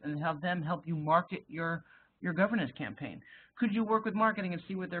posters and have them help you market your governance campaign? Could you work with marketing and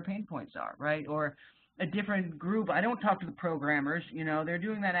see what their pain points are, right? Or a different group, I don't talk to the programmers, they're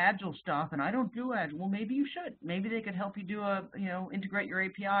doing that Agile stuff and I don't do Agile. Well, maybe you should. Maybe they could help you do integrate your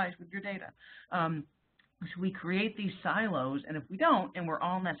APIs with your data. So we create these silos, and if we don't, and we're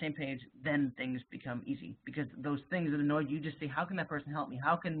all on that same page, then things become easy, because those things that annoy you, just say, how can that person help me?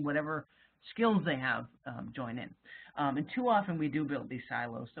 How can whatever skills they have join in? And too often we do build these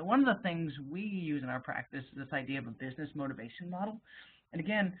silos. So one of the things we use in our practice is this idea of a business motivation model. And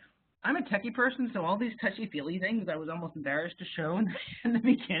again, I'm a techie person, so all these touchy-feely things I was almost embarrassed to show in the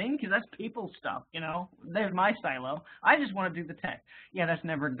beginning, because that's people stuff, There's my silo. I just want to do the tech. Yeah, that's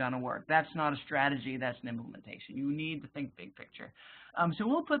never going to work. That's not a strategy. That's an implementation. You need to think big picture. So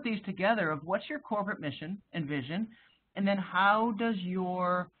we'll put these together of what's your corporate mission and vision, and then how does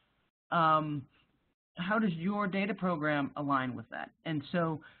your data program align with that? And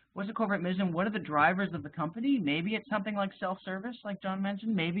so what's the corporate mission? What are the drivers of the company? Maybe it's something like self-service, like John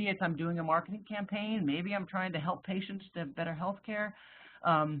mentioned. Maybe it's I'm doing a marketing campaign. Maybe I'm trying to help patients to have better health care,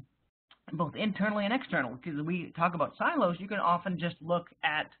 both internally and external. Because we talk about silos, you can often just look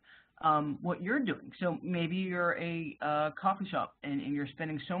at what you're doing. So maybe you're a coffee shop and you're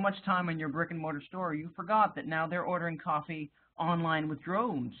spending so much time in your brick and mortar store, you forgot that now they're ordering coffee online with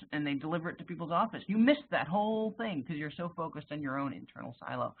drones and they deliver it to people's office. You missed that whole thing because you're so focused on your own internal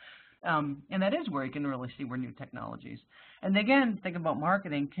silo. And that is where you can really see where new technologies. And again, think about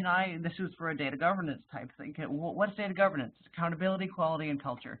marketing. This is for a data governance type thing. What's data governance? It's accountability, quality, and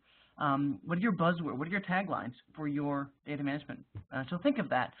culture. What are your buzzwords? What are your taglines for your data management? So think of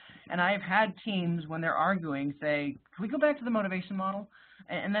that. And I've had teams, when they're arguing, say, can we go back to the motivation model?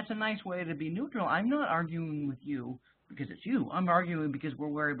 And that's a nice way to be neutral. I'm not arguing with you because it's you. I'm arguing because we're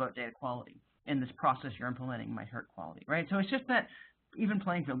worried about data quality, and this process you're implementing might hurt quality, right? So it's just that even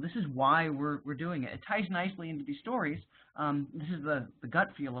playing field. This is why we're doing it. It ties nicely into these stories. This is the gut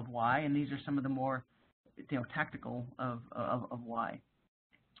feel of why, and these are some of the more tactical of why.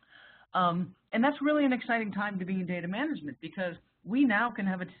 And that's really an exciting time to be in data management because we now can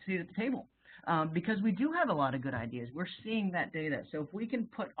have a seat at the table because we do have a lot of good ideas. We're seeing that data. So if we can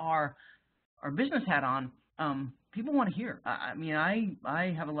put our business hat on, people want to hear. I mean,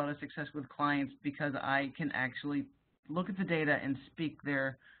 I have a lot of success with clients because I can actually look at the data and speak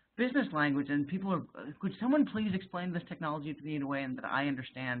their business language, and people are, could someone please explain this technology to me in a way that I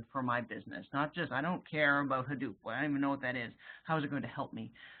understand for my business? Not just, I don't care about Hadoop. Well, I don't even know what that is. How is it going to help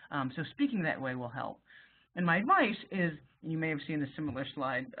me? So speaking that way will help. And my advice is, you may have seen a similar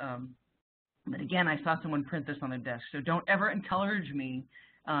slide, but again, I saw someone print this on their desk, so don't ever encourage me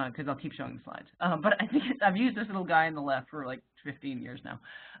because I'll keep showing the slides. But I think I've used this little guy on the left for like 15 years now.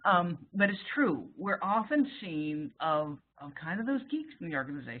 But it's true. We're often seen of kind of those geeks in the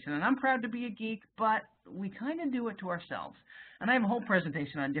organization. And I'm proud to be a geek, but we kind of do it to ourselves. And I have a whole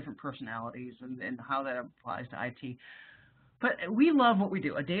presentation on different personalities and how that applies to IT. But we love what we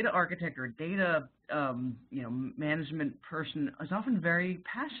do. A data architect or a data management person is often very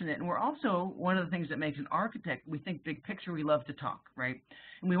passionate. And we're also, one of the things that makes an architect, we think big picture, we love to talk, right?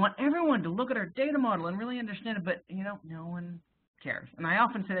 And we want everyone to look at our data model and really understand it, but, no one cares. And I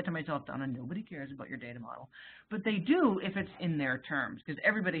often say that to myself, Donna, nobody cares about your data model. But they do if it's in their terms, because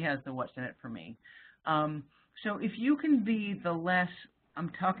everybody has the what's in it for me. So if you can be the less,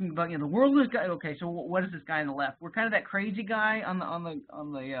 I'm talking about, the world is, okay, so what is this guy on the left? We're kind of that crazy guy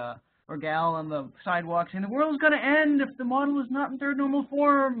or gal on the sidewalk saying the world's going to end if the model is not in third normal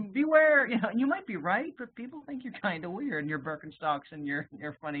form. Beware. You might be right, but people think you're kind of weird in your Birkenstocks and your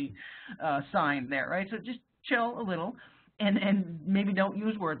funny sign there, right? So just chill a little. And maybe don't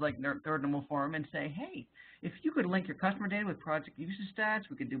use words like third normal form and say, hey, if you could link your customer data with project usage stats,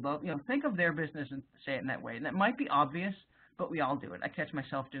 we could do both. Think of their business and say it in that way. And that might be obvious, but we all do it. I catch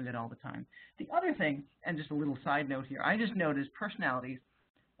myself doing it all the time. The other thing, and just a little side note here, I just noticed personalities,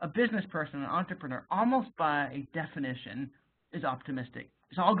 a business person, an entrepreneur, almost by definition is optimistic.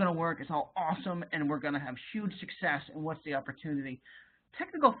 It's all going to work. It's all awesome, and we're going to have huge success, and what's the opportunity?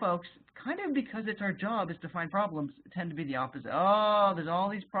 Technical folks, kind of because it's our job is to find problems, tend to be the opposite. Oh, there's all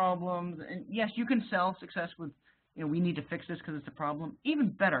these problems. And yes, you can sell success with, we need to fix this because it's a problem. Even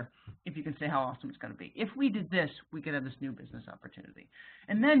better if you can say how awesome it's going to be. If we did this, we could have this new business opportunity.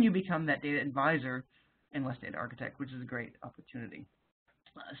 And then you become that data advisor and less data architect, which is a great opportunity.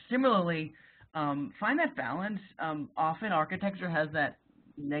 Similarly, find that balance. Often architecture has that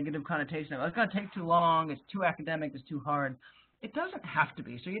negative connotation of, it's going to take too long, it's too academic, it's too hard. It doesn't have to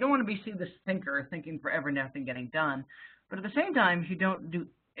be. So you don't want to be this thinker thinking forever, nothing getting done. But at the same time, if you don't do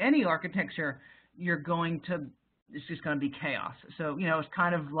any architecture, it's just going to be chaos. So, it's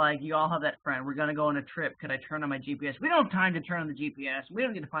kind of like you all have that friend. We're going to go on a trip. Could I turn on my GPS? We don't have time to turn on the GPS. We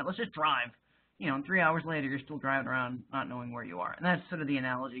don't need to find, let's just drive. And 3 hours later, you're still driving around not knowing where you are. And that's sort of the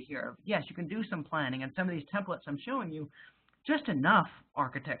analogy here of, yes, you can do some planning. And some of these templates I'm showing you, just enough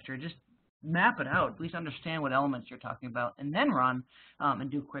architecture, just map it out, at least understand what elements you're talking about, and then run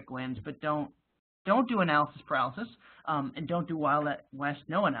and do quick wins. But don't do analysis paralysis, and don't do Wild West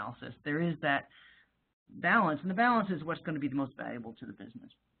no analysis. There is that balance, and the balance is what's going to be the most valuable to the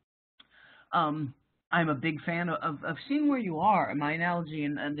business. I'm a big fan of seeing where you are. My analogy,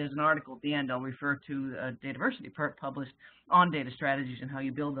 and there's an article at the end I'll refer to, DATAVERSITY published on data strategies and how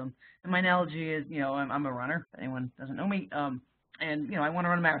you build them. And my analogy is, I'm a runner, if anyone doesn't know me, and I want to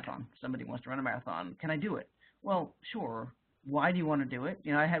run a marathon. Somebody wants to run a marathon. Can I do it? Well, sure, why do you want to do it?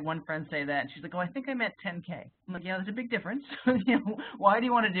 You know, I had one friend say that, and she's like, oh, I think I meant 10K. I'm like, yeah, there's a big difference. You know, why do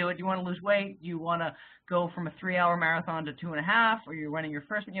you want to do it? Do you want to lose weight? Do you want to go from a 3-hour marathon to 2.5, or you're running your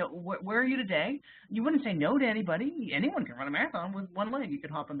first, you know, where are you today? You wouldn't say no to anybody. Anyone can run a marathon with one leg. You could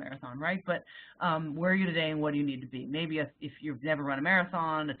hop a marathon, right? But where are you today, and what do you need to be? Maybe if you've never run a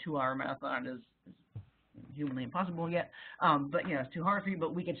marathon, a 2-hour marathon is humanly impossible yet, but you know, it's too hard for you.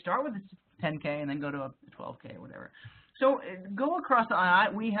 But we could start with a 10K and then go to a 12K or whatever. So go across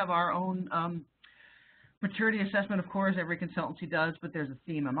the we have our own maturity assessment, of course, every consultancy does, but there's a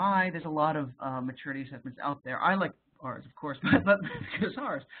theme MI. There's a lot of maturity assessments out there. I like ours, of course, but because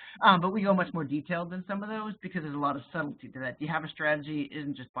ours. But we go much more detailed than some of those because there's a lot of subtlety to that. Do you have a strategy? It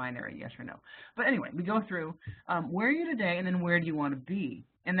isn't just binary, yes or no. But anyway, we go through where are you today, and then where do you want to be?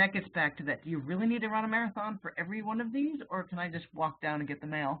 And that gets back to that. Do you really need to run a marathon for every one of these, or can I just walk down and get the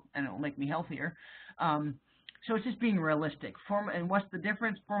mail, and it will make me healthier? So it's just being realistic. And what's the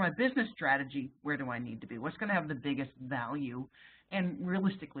difference? For my business strategy, where do I need to be? What's going to have the biggest value? And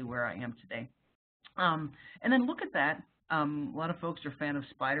realistically, where I am today. And then look at that. A lot of folks are a fan of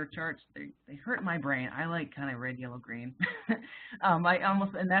spider charts. They hurt my brain. I like kind of red, yellow, green.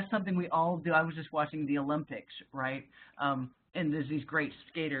 And that's something we all do. I was just watching the Olympics, right? And there's these great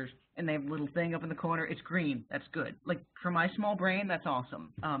skaters, and they have a little thing up in the corner. It's green. That's good. Like, for my small brain, that's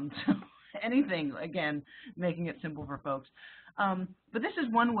awesome. So anything, again, making it simple for folks. But this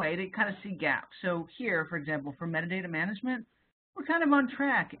is one way to kind of see gaps. So here, for example, for metadata management, we're kind of on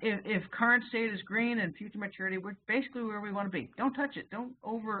track. If current state is green and future maturity, we're basically where we want to be. Don't touch it. Don't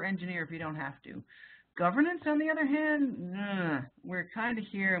over-engineer if you don't have to. Governance, on the other hand, we're kind of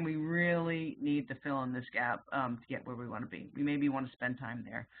here, and we really need to fill in this gap to get where we want to be. We maybe want to spend time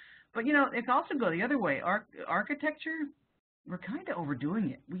there. But, you know, it can also go the other way. Architecture, we're kind of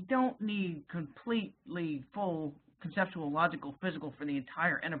overdoing it. We don't need completely full conceptual, logical, physical for the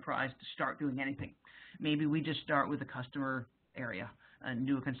entire enterprise to start doing anything. Maybe we just start with a customer area and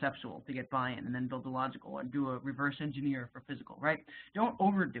do a conceptual to get buy-in, and then build a logical, and do a reverse engineer for physical, right? Don't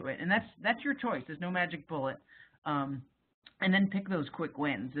overdo it, and that's your choice. There's no magic bullet. And then pick those quick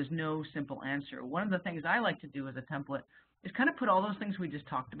wins. There's no simple answer. One of the things I like to do as a template is kind of put all those things we just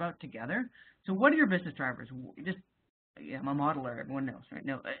talked about together. So what are your business drivers? Yeah, I'm a modeler, everyone knows, right?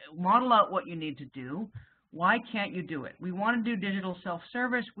 No, model out what you need to do. Why can't you do it? We want to do digital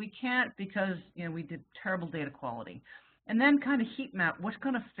self-service. We can't because, you know, we did terrible data quality. And then kind of heat map what's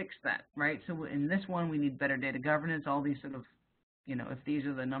going to fix that, right? So in this one, we need better data governance, all these sort of, you know, if these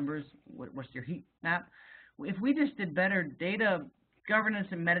are the numbers, what's your heat map? If we just did better data governance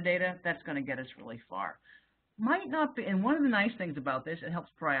and metadata, that's going to get us really far. Might not be, and one of the nice things about this, it helps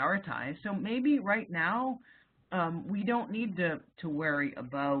prioritize. So maybe right now, we don't need to worry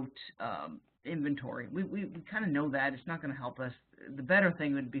about inventory. We kind of know that. It's not going to help us. The better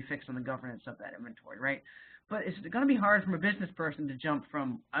thing would be fixing the governance of that inventory, right? But it's going to be hard from a business person to jump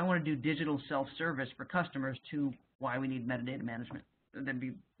from, I want to do digital self-service for customers, to why we need metadata management. That'd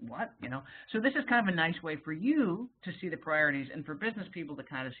be what, you know? So this is kind of a nice way for you to see the priorities, and for business people to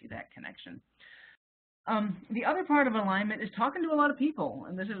kind of see that connection. The other part of alignment is talking to a lot of people,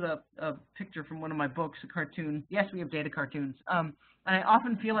 and this is a picture from one of my books, a cartoon. Yes, we have data cartoons. And I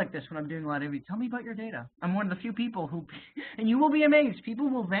often feel like this when I'm doing a lot of tell me about your data. I'm one of the few people who, and you will be amazed, people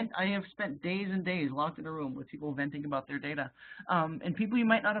will vent. I have spent days and days locked in a room with people venting about their data. And people you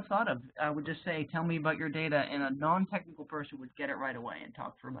might not have thought of would just say, tell me about your data, and a non-technical person would get it right away and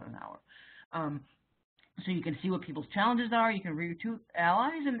talk for about an hour. So you can see what people's challenges are. You can recruit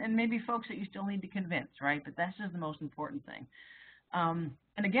allies and maybe folks that you still need to convince, right? But that's just the most important thing.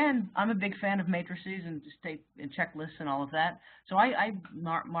 And again, I'm a big fan of matrices and just and checklists and all of that. So I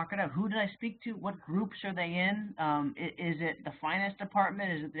mark it out. Who did I speak to? What groups are they in? Is it the finance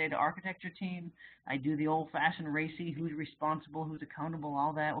department? Is it the data architecture team? I do the old-fashioned racy, who's responsible, who's accountable,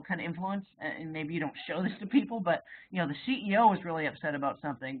 all that. What kind of influence? And maybe you don't show this to people, but you know, the CEO is really upset about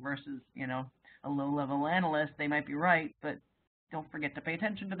something versus, you know, a low-level analyst. They might be right, but don't forget to pay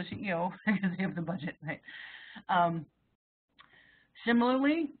attention to the CEO because they have the budget, right?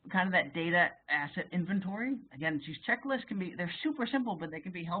 Similarly, kind of that data asset inventory. Again, these checklists they're super simple, but they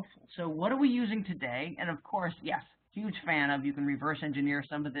can be helpful. So what are we using today? And of course, yes, huge fan of, you can reverse engineer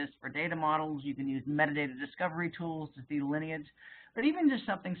some of this for data models. You can use metadata discovery tools to see lineage. But even just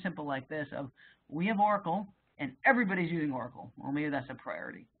something simple like this of, we have Oracle, and everybody's using Oracle. Well, maybe that's a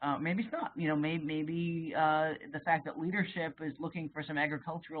priority. Maybe it's not. You know, maybe the fact that leadership is looking for some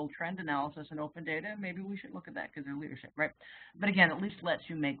agricultural trend analysis and open data, maybe we should look at that because they're leadership, right? But again, at least lets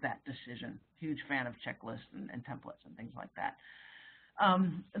you make that decision. Huge fan of checklists and templates and things like that.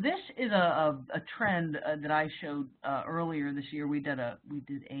 This is a trend that I showed earlier this year. We have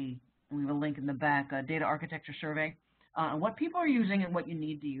a link in the back, data architecture survey, what people are using and what you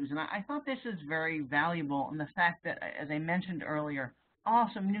need to use. And I thought this is very valuable in the fact that, as I mentioned earlier,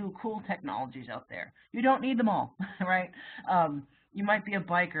 awesome new cool technologies out there. You don't need them all, right? You might be a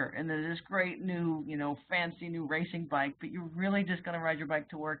biker and there's this great new, fancy new racing bike, but you're really just going to ride your bike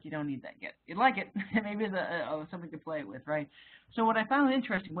to work. You don't need that yet. You'd like it. Maybe it's something to play with, right? So what I found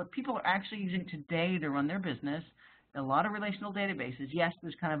interesting, what people are actually using today to run their business, a lot of relational databases. Yes,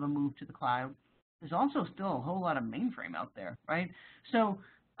 there's kind of a move to the cloud. There's also still a whole lot of mainframe out there, right? So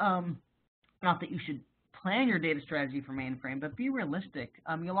not that you should plan your data strategy for mainframe, but be realistic.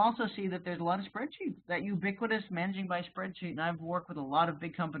 You'll also see that there's a lot of spreadsheets, that ubiquitous managing by spreadsheet, and I've worked with a lot of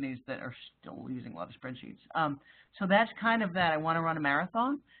big companies that are still using a lot of spreadsheets. So that's kind of that. I want to run a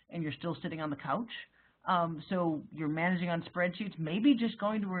marathon, and you're still sitting on the couch. So you're managing on spreadsheets, maybe just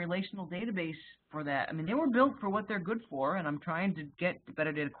going to a relational database for that. I mean, they were built for what they're good for, and I'm trying to get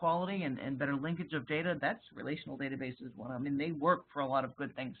better data quality and better linkage of data. That's relational databases. I mean, they work for a lot of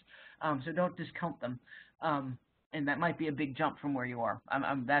good things, so don't discount them. And that might be a big jump from where you are. I'm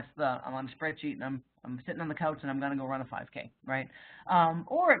on a spreadsheet and I'm sitting on the couch and I'm going to go run a 5K, right?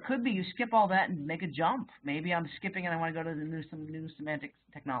 Or it could be you skip all that and make a jump. Maybe I'm skipping and I want to go to some new semantic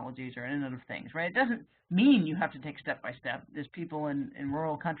technologies or Internet of Things, right? It doesn't mean you have to take step by step. There's people in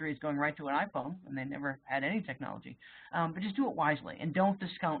rural countries going right to an iPhone and they never had any technology. But just do it wisely and don't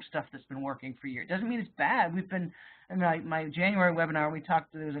discount stuff that's been working for years. It doesn't mean it's bad. My January webinar,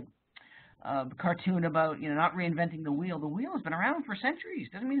 there was a cartoon about not reinventing the wheel. The wheel has been around for centuries.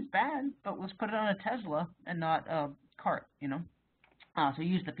 Doesn't mean it's bad, but let's put it on a Tesla and not a cart. So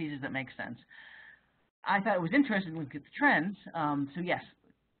use the pieces that make sense. I thought it was interesting to look at the trends. So yes,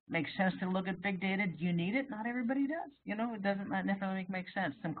 makes sense to look at big data. Do you need it? Not everybody does. It doesn't necessarily make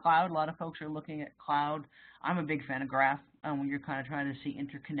sense. Some cloud. A lot of folks are looking at cloud. I'm a big fan of graph when you're kind of trying to see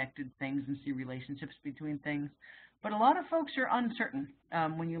interconnected things and see relationships between things. But a lot of folks are uncertain.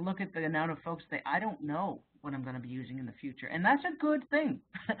 When you look at the amount of folks that I don't know what I'm going to be using in the future. And that's a good thing.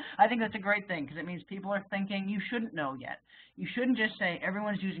 I think that's a great thing because it means people are thinking you shouldn't know yet. You shouldn't just say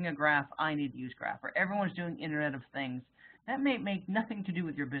everyone's using a graph, I need to use graph, or everyone's doing Internet of Things. That may make nothing to do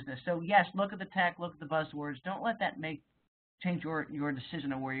with your business. So yes, look at the tech, look at the buzzwords. Don't let that change your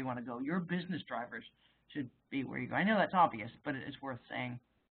decision of where you want to go. Your business drivers should be where you go. I know that's obvious, but it's worth saying.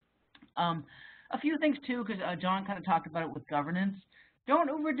 A few things, too, because John kind of talked about it with governance. Don't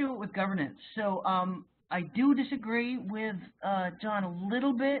overdo it with governance. So I do disagree with John a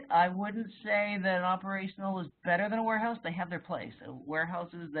little bit. I wouldn't say that operational is better than a warehouse. They have their place.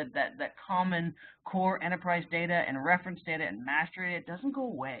 Warehouses, that common core enterprise data and reference data and master data, it doesn't go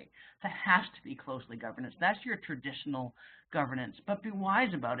away. That has to be closely governance. That's your traditional governance. But be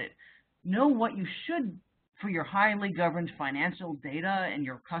wise about it. Know what you should for your highly governed financial data and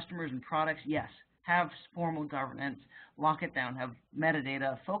your customers and products. Yes, have formal governance, lock it down, have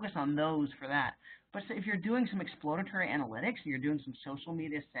metadata, focus on those for that. But if you're doing some exploratory analytics and you're doing some social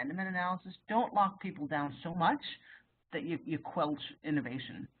media sentiment analysis, don't lock people down so much that you quelch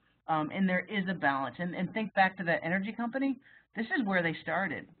innovation. And there is a balance. And think back to that energy company. This is where they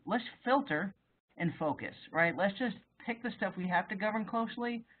started. Let's filter and focus, right? Let's just pick the stuff we have to govern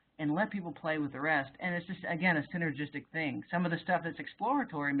closely and let people play with the rest. And it's just, again, a synergistic thing. Some of the stuff that's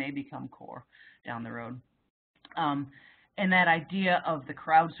exploratory may become core down the road. And that idea of the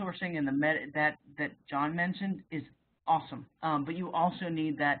crowdsourcing and that John mentioned is awesome. But you also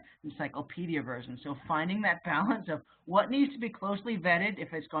need that encyclopedia version. So finding that balance of what needs to be closely vetted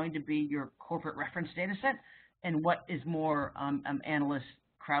if it's going to be your corporate reference data set and what is more analyst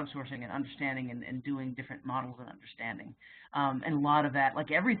crowdsourcing and understanding and doing different models and understanding. And a lot of that,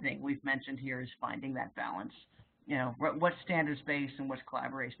 like everything we've mentioned here, is finding that balance. What's standards-based and what's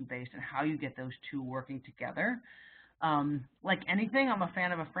collaboration-based and how you get those two working together. Like anything, I'm a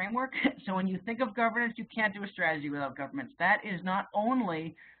fan of a framework. So when you think of governance, you can't do a strategy without governance. That is not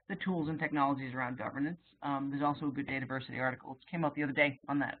only the tools and technologies around governance. There's also a good DATAVERSITY article. It came out the other day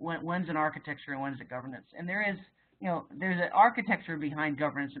on that. When's an architecture and when's a governance? And there is, there's an architecture behind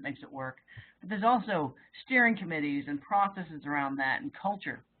governance that makes it work. But there's also steering committees and processes around that and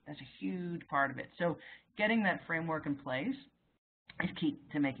culture. That's a huge part of it. So getting that framework in place is key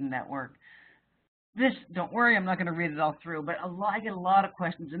to making that work. This, don't worry, I'm not going to read it all through, but I get a lot of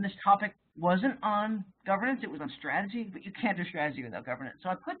questions, and this topic wasn't on governance, it was on strategy, but you can't do strategy without governance. So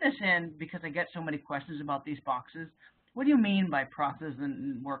I put this in because I get so many questions about these boxes. What do you mean by process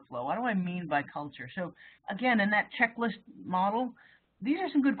and workflow? What do I mean by culture? So again, in that checklist model, these are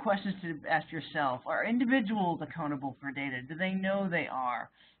some good questions to ask yourself. Are individuals accountable for data? Do they know they are?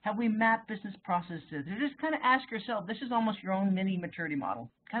 Have we mapped business processes? Or just kind of ask yourself, this is almost your own mini maturity model.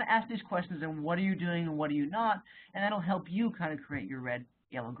 Kind of ask these questions and what are you doing and what are you not? And that'll help you kind of create your red,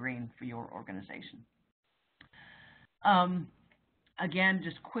 yellow, green for your organization. Again,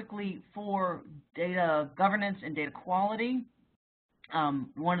 just quickly for data governance and data quality,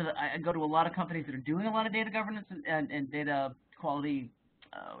 I go to a lot of companies that are doing a lot of data governance and data quality,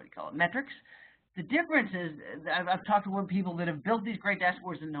 metrics. The difference is, I've talked to people that have built these great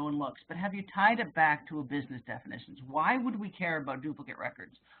dashboards and no one looks, but have you tied it back to a business definitions? Why would we care about duplicate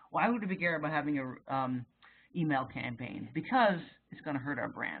records? Why would we care about having a email campaign? Because it's going to hurt our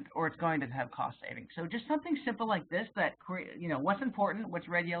brand, or it's going to have cost savings. So just something simple like this that, what's important, what's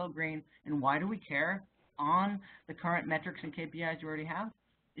red, yellow, green, and why do we care on the current metrics and KPIs you already have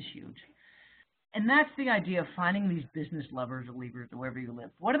is huge. And that's the idea of finding these business levers or levers wherever you live.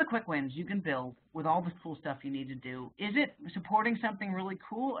 What are the quick wins you can build with all the cool stuff you need to do? Is it supporting something really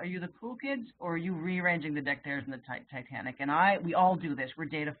cool? Are you the cool kids? Or are you rearranging the deck chairs in the Titanic? And we all do this. We're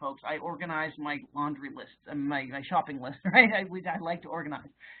data folks. I organize my laundry list, my shopping list, right? I like to organize.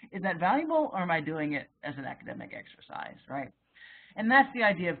 Is that valuable, or am I doing it as an academic exercise, right? And that's the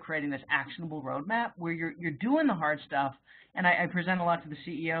idea of creating this actionable roadmap where you're doing the hard stuff. And I present a lot to the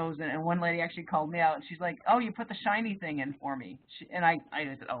CEOs, and one lady actually called me out, and she's like, oh, you put the shiny thing in for me. And I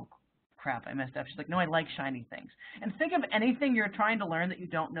said, oh, crap, I messed up. She's like, no, I like shiny things. And think of anything you're trying to learn that you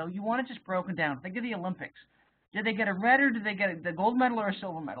don't know. You want it just broken down. Think of the Olympics. Did they get a red, or did they get the gold medal or a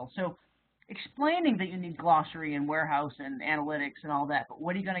silver medal? So explaining that you need glossary and warehouse and analytics and all that, but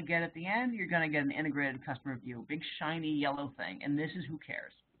what are you going to get at the end? You're going to get an integrated customer view, big shiny yellow thing, and this is who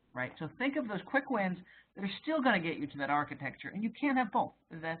cares, right? So think of those quick wins that are still going to get you to that architecture, and you can't have both.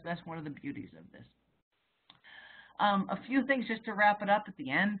 That's one of the beauties of this. A few things just to wrap it up at the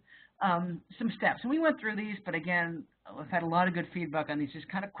end, some steps. And we went through these, but again, I've had a lot of good feedback on these. Just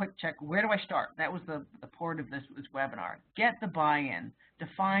kind of quick check, where do I start? That was the point of this webinar. Get the buy-in,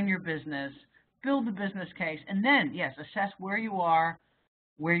 define your business, build the business case, and then, yes, assess where you are,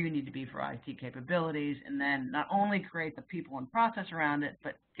 where you need to be for IT capabilities, and then not only create the people and process around it,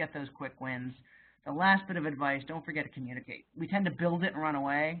 but get those quick wins. The last bit of advice, don't forget to communicate. We tend to build it and run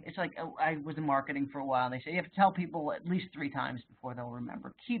away. It's like, I was in marketing for a while, and they say you have to tell people at least 3 times before they'll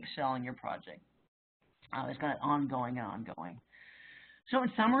remember. Keep selling your project. It's kind of ongoing and ongoing. So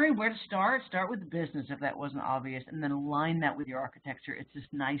in summary, where to start? Start with the business if that wasn't obvious, and then align that with your architecture. It's this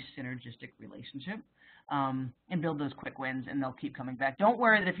nice synergistic relationship. And build those quick wins, and they'll keep coming back. Don't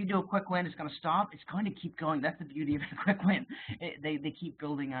worry that if you do a quick win, it's going to stop. It's going to keep going. That's the beauty of a quick win. They keep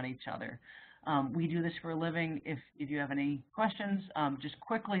building on each other. We do this for a living. If you have any questions, just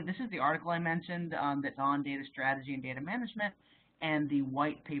quickly, this is the article I mentioned that's on data strategy and data management, and the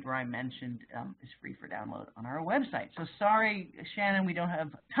white paper I mentioned is free for download on our website. So sorry, Shannon, we don't have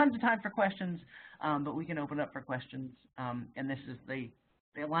tons of time for questions, but we can open up for questions. And this is the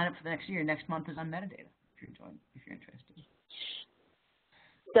lineup for the next year. Next month is on metadata, if you're interested.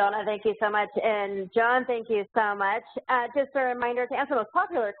 Donna, thank you so much. And John, thank you so much. Just a reminder, to answer the most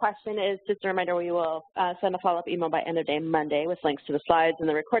popular question is just a reminder, we will send a follow-up email by end of day Monday with links to the slides and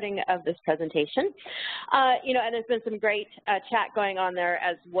the recording of this presentation. And there's been some great chat going on there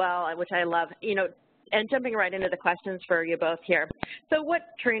as well, which I love, and jumping right into the questions for you both here. So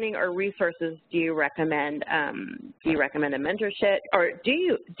what training or resources do you recommend? Do you recommend a mentorship, or do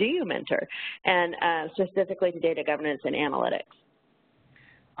you mentor, and specifically to data governance and analytics?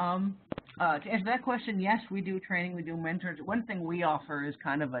 To answer that question, yes, we do training, we do mentors. One thing we offer is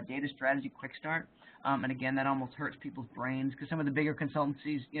kind of a data strategy quick start. And again, that almost hurts people's brains because some of the bigger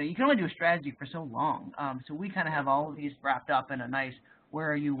consultancies, you can only do a strategy for so long. So we kind of have all of these wrapped up in a nice,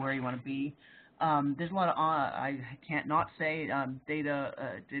 where you want to be. There's a lot of, I can't not say,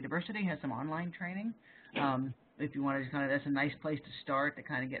 DATAVERSITY has some online training. If you want to kind of, that's a nice place to start to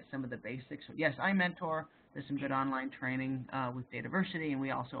kind of get some of the basics. So yes, I mentor. There's some good online training with DATAVERSITY, and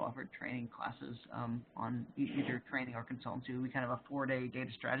we also offer training classes on either training or consultancy. We kind of have a 4-day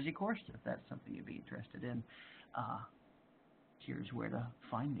data strategy course, if that's something you'd be interested in. Here's where to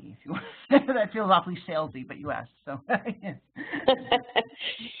find me if you want. That feels awfully salesy, but you asked, so.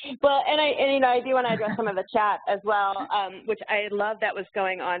 Well, and I do want to address some of the chat as well, which I love that was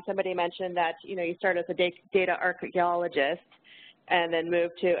going on. Somebody mentioned that, you start as a data archaeologist and then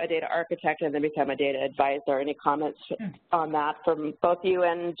move to a data architect and then become a data advisor. Any comments on that from both you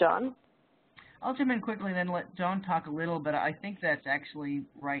and John? I'll jump in quickly and then let John talk a little, but I think that's actually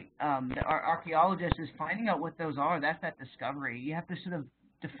right. Our archaeologist is finding out what those are. That's that discovery. You have to sort of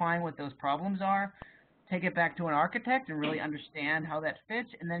define what those problems are take it back to an architect and really understand how that fits,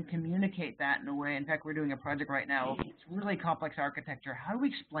 and then communicate that in a way. In fact, we're doing a project right now. It's really complex architecture. How do we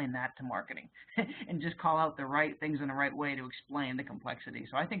explain that to marketing and just call out the right things in the right way to explain the complexity?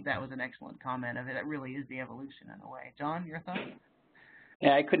 So I think that was an excellent comment of it. That really is the evolution in a way. John, your thoughts?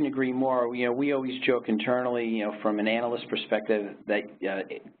 Yeah, I couldn't agree more. You know, we always joke internally, you know, from an analyst perspective, that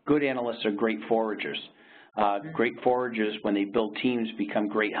good analysts are great foragers. Great foragers, when they build teams, become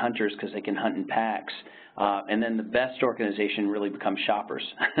great hunters because they can hunt in packs. And then the best organization really becomes shoppers.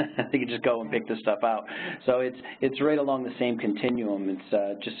 They can just go and pick this stuff out. So it's right along the same continuum.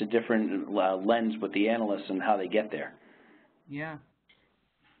 It's just a different lens with the analysts and how they get there. Yeah.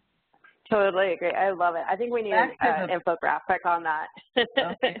 Totally agree. I love it. I think we need an infographic on that.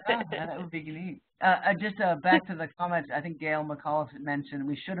 Okay, that would be neat. Just back to the comments, I think Gail McAuliffe mentioned,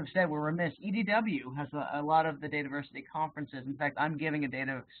 we should have said we're remiss. EDW has a lot of the Dataversity conferences. In fact, I'm giving a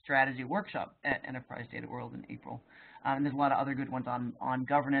data strategy workshop at Enterprise Data World in April. And there's a lot of other good ones on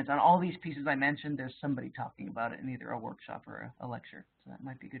governance. On all these pieces I mentioned, there's somebody talking about it in either a workshop or a lecture. So that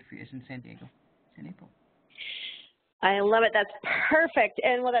might be good for you. It's in San Diego. It's in April. I love it. That's perfect.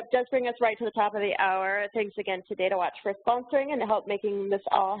 And well, that does bring us right to the top of the hour. Thanks again to DataWatch for sponsoring and to help making this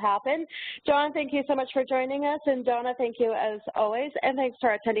all happen. John, thank you so much for joining us. And Donna, thank you as always. And thanks to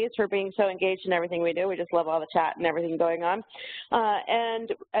our attendees for being so engaged in everything we do. We just love all the chat and everything going on.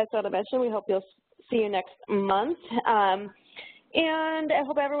 And as Donna mentioned, we hope you'll see you next month. And I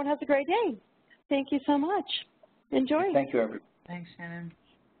hope everyone has a great day. Thank you so much. Enjoy. Thank you, everyone. Thanks, Shannon.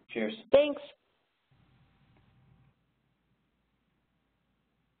 Cheers. Thanks.